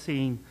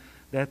blessing,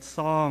 that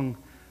song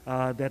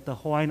that the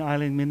Hawaiian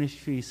Island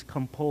Ministries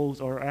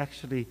composed or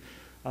actually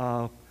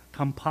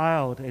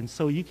compiled. And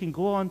so you can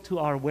go onto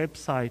our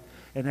website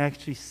and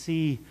actually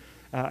see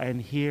and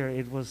hear.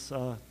 It was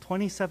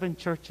 27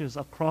 churches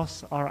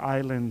across our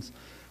islands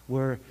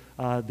where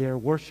their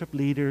worship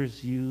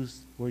leaders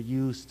were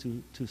used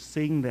to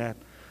sing that.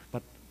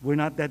 But we're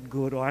not that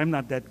good, or I'm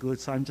not that good,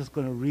 so I'm just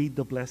going to read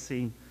the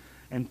blessing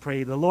and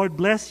pray. The Lord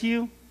bless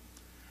you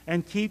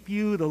and keep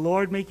you. The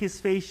Lord make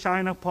his face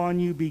shine upon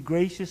you, be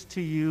gracious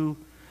to you.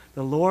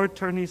 The Lord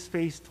turn his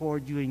face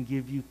toward you and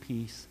give you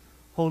peace.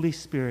 Holy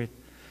Spirit,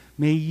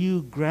 may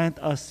you grant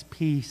us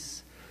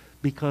peace,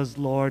 because,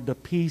 Lord, the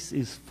peace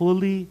is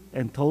fully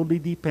and totally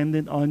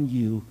dependent on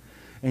you.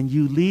 And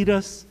you lead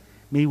us.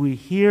 May we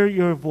hear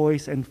your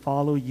voice and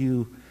follow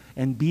you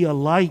and be a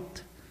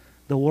light,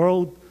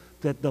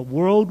 that the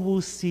world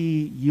will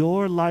see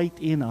your light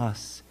in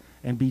us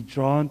and be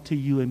drawn to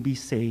you and be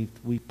saved.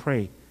 We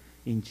pray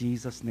in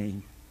Jesus'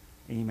 name.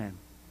 Amen.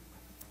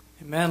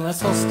 Amen.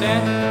 Let's all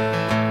stand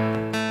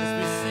as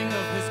we sing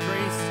of his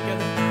grace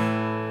together.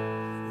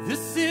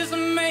 This is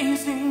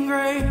amazing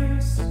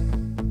grace.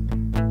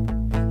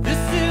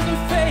 This is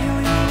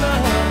unfailing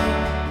love.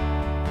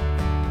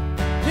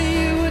 That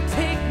you would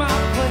take my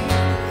place.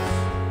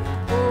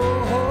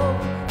 Oh,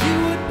 you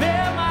would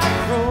bear my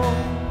cross.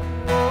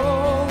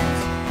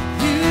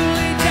 You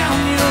laid down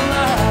your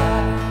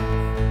life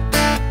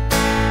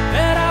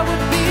that I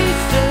would be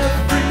set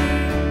free.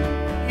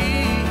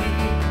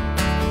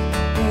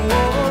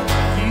 Oh,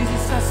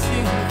 Jesus, I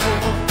sing for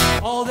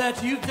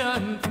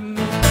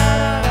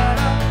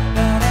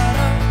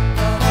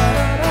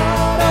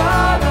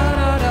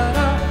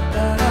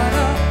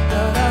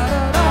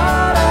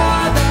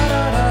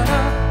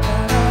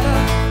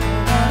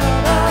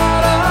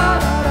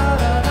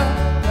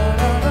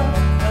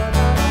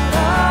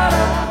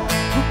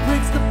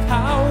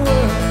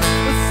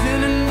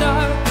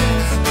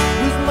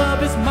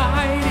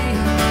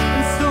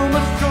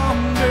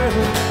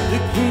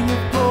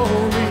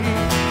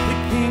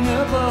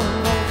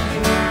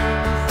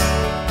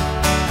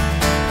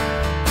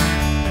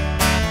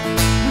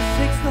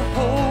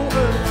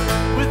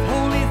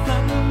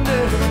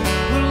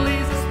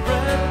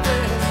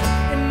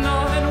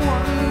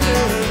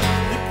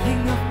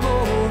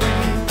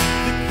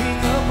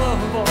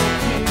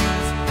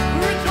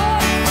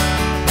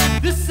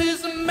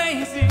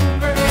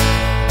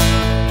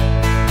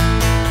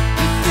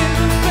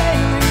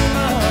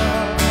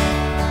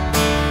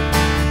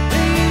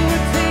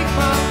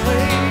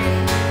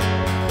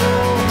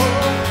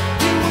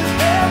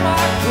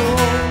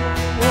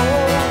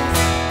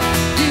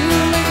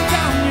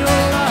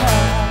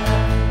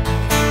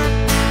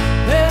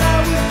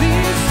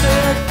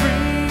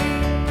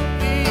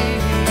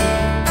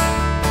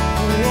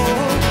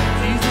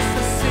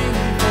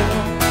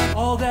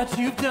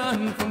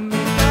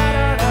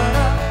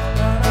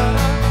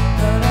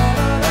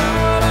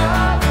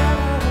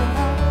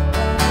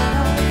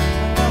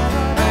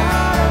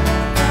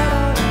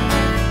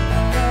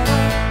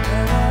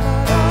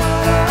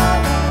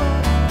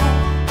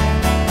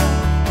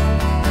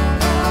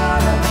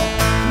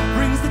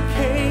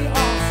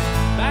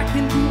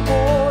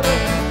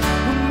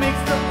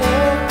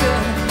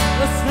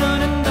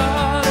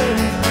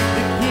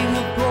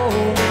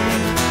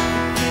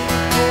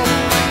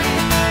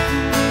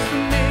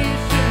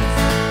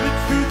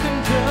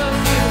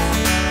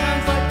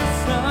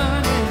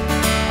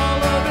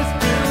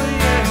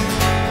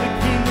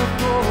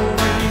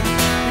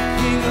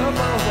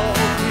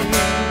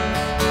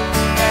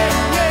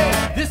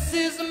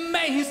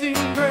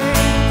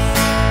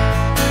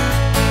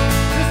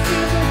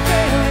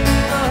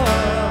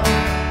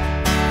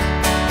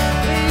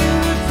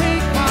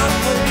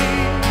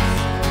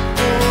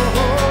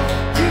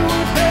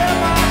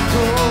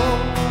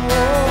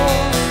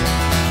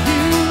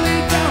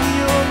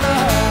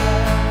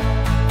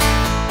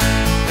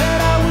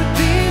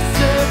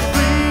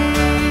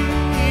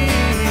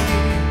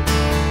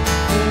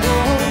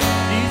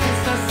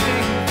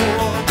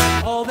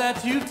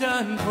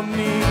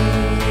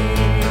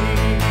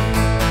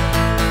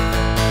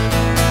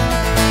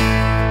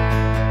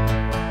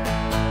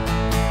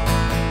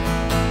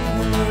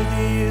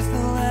Worthy is the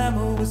Lamb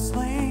who was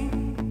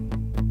slain.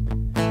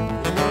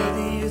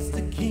 Worthy is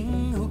the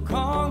King who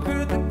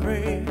conquered the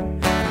grave.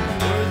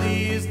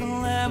 Worthy is the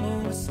Lamb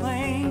who was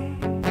slain.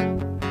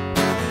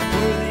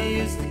 Worthy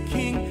is the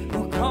King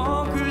who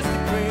conquers the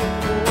grave.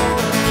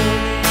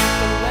 Worthy is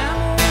the Lamb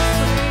who was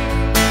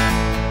slain.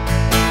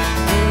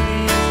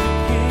 Worthy is the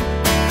King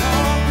who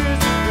conquers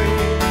the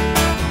grave.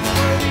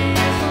 Worthy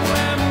is the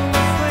Lamb who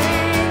was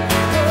slain.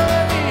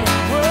 Worthy,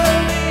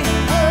 worthy,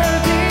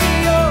 worthy.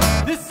 Oh,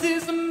 this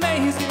is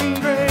amazing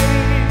grace.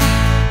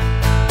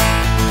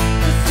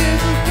 This is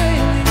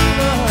unfailing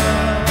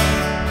love.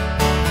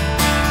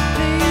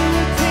 That you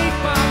would take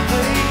my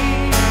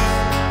place.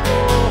 Oh,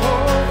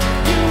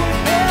 you would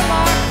bear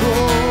my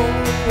cross.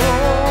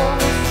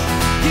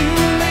 You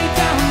lay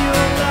down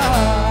your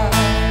life,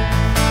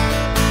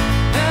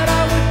 that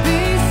I would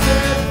be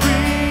set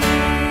free.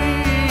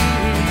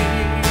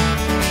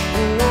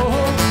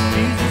 Oh,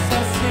 Jesus,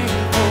 I sing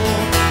for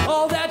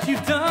all that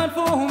you've done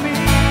for me.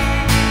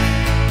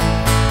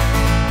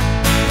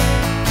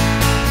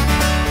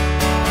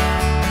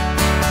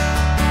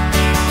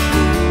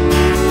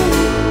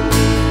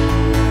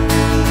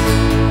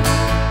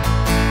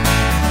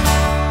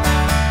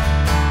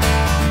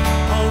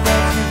 All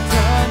that you've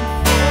done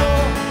for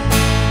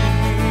me.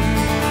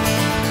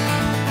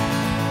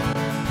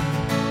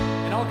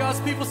 And all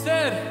God's people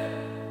said,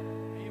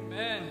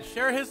 amen.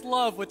 Share his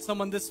love with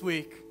someone this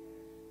week.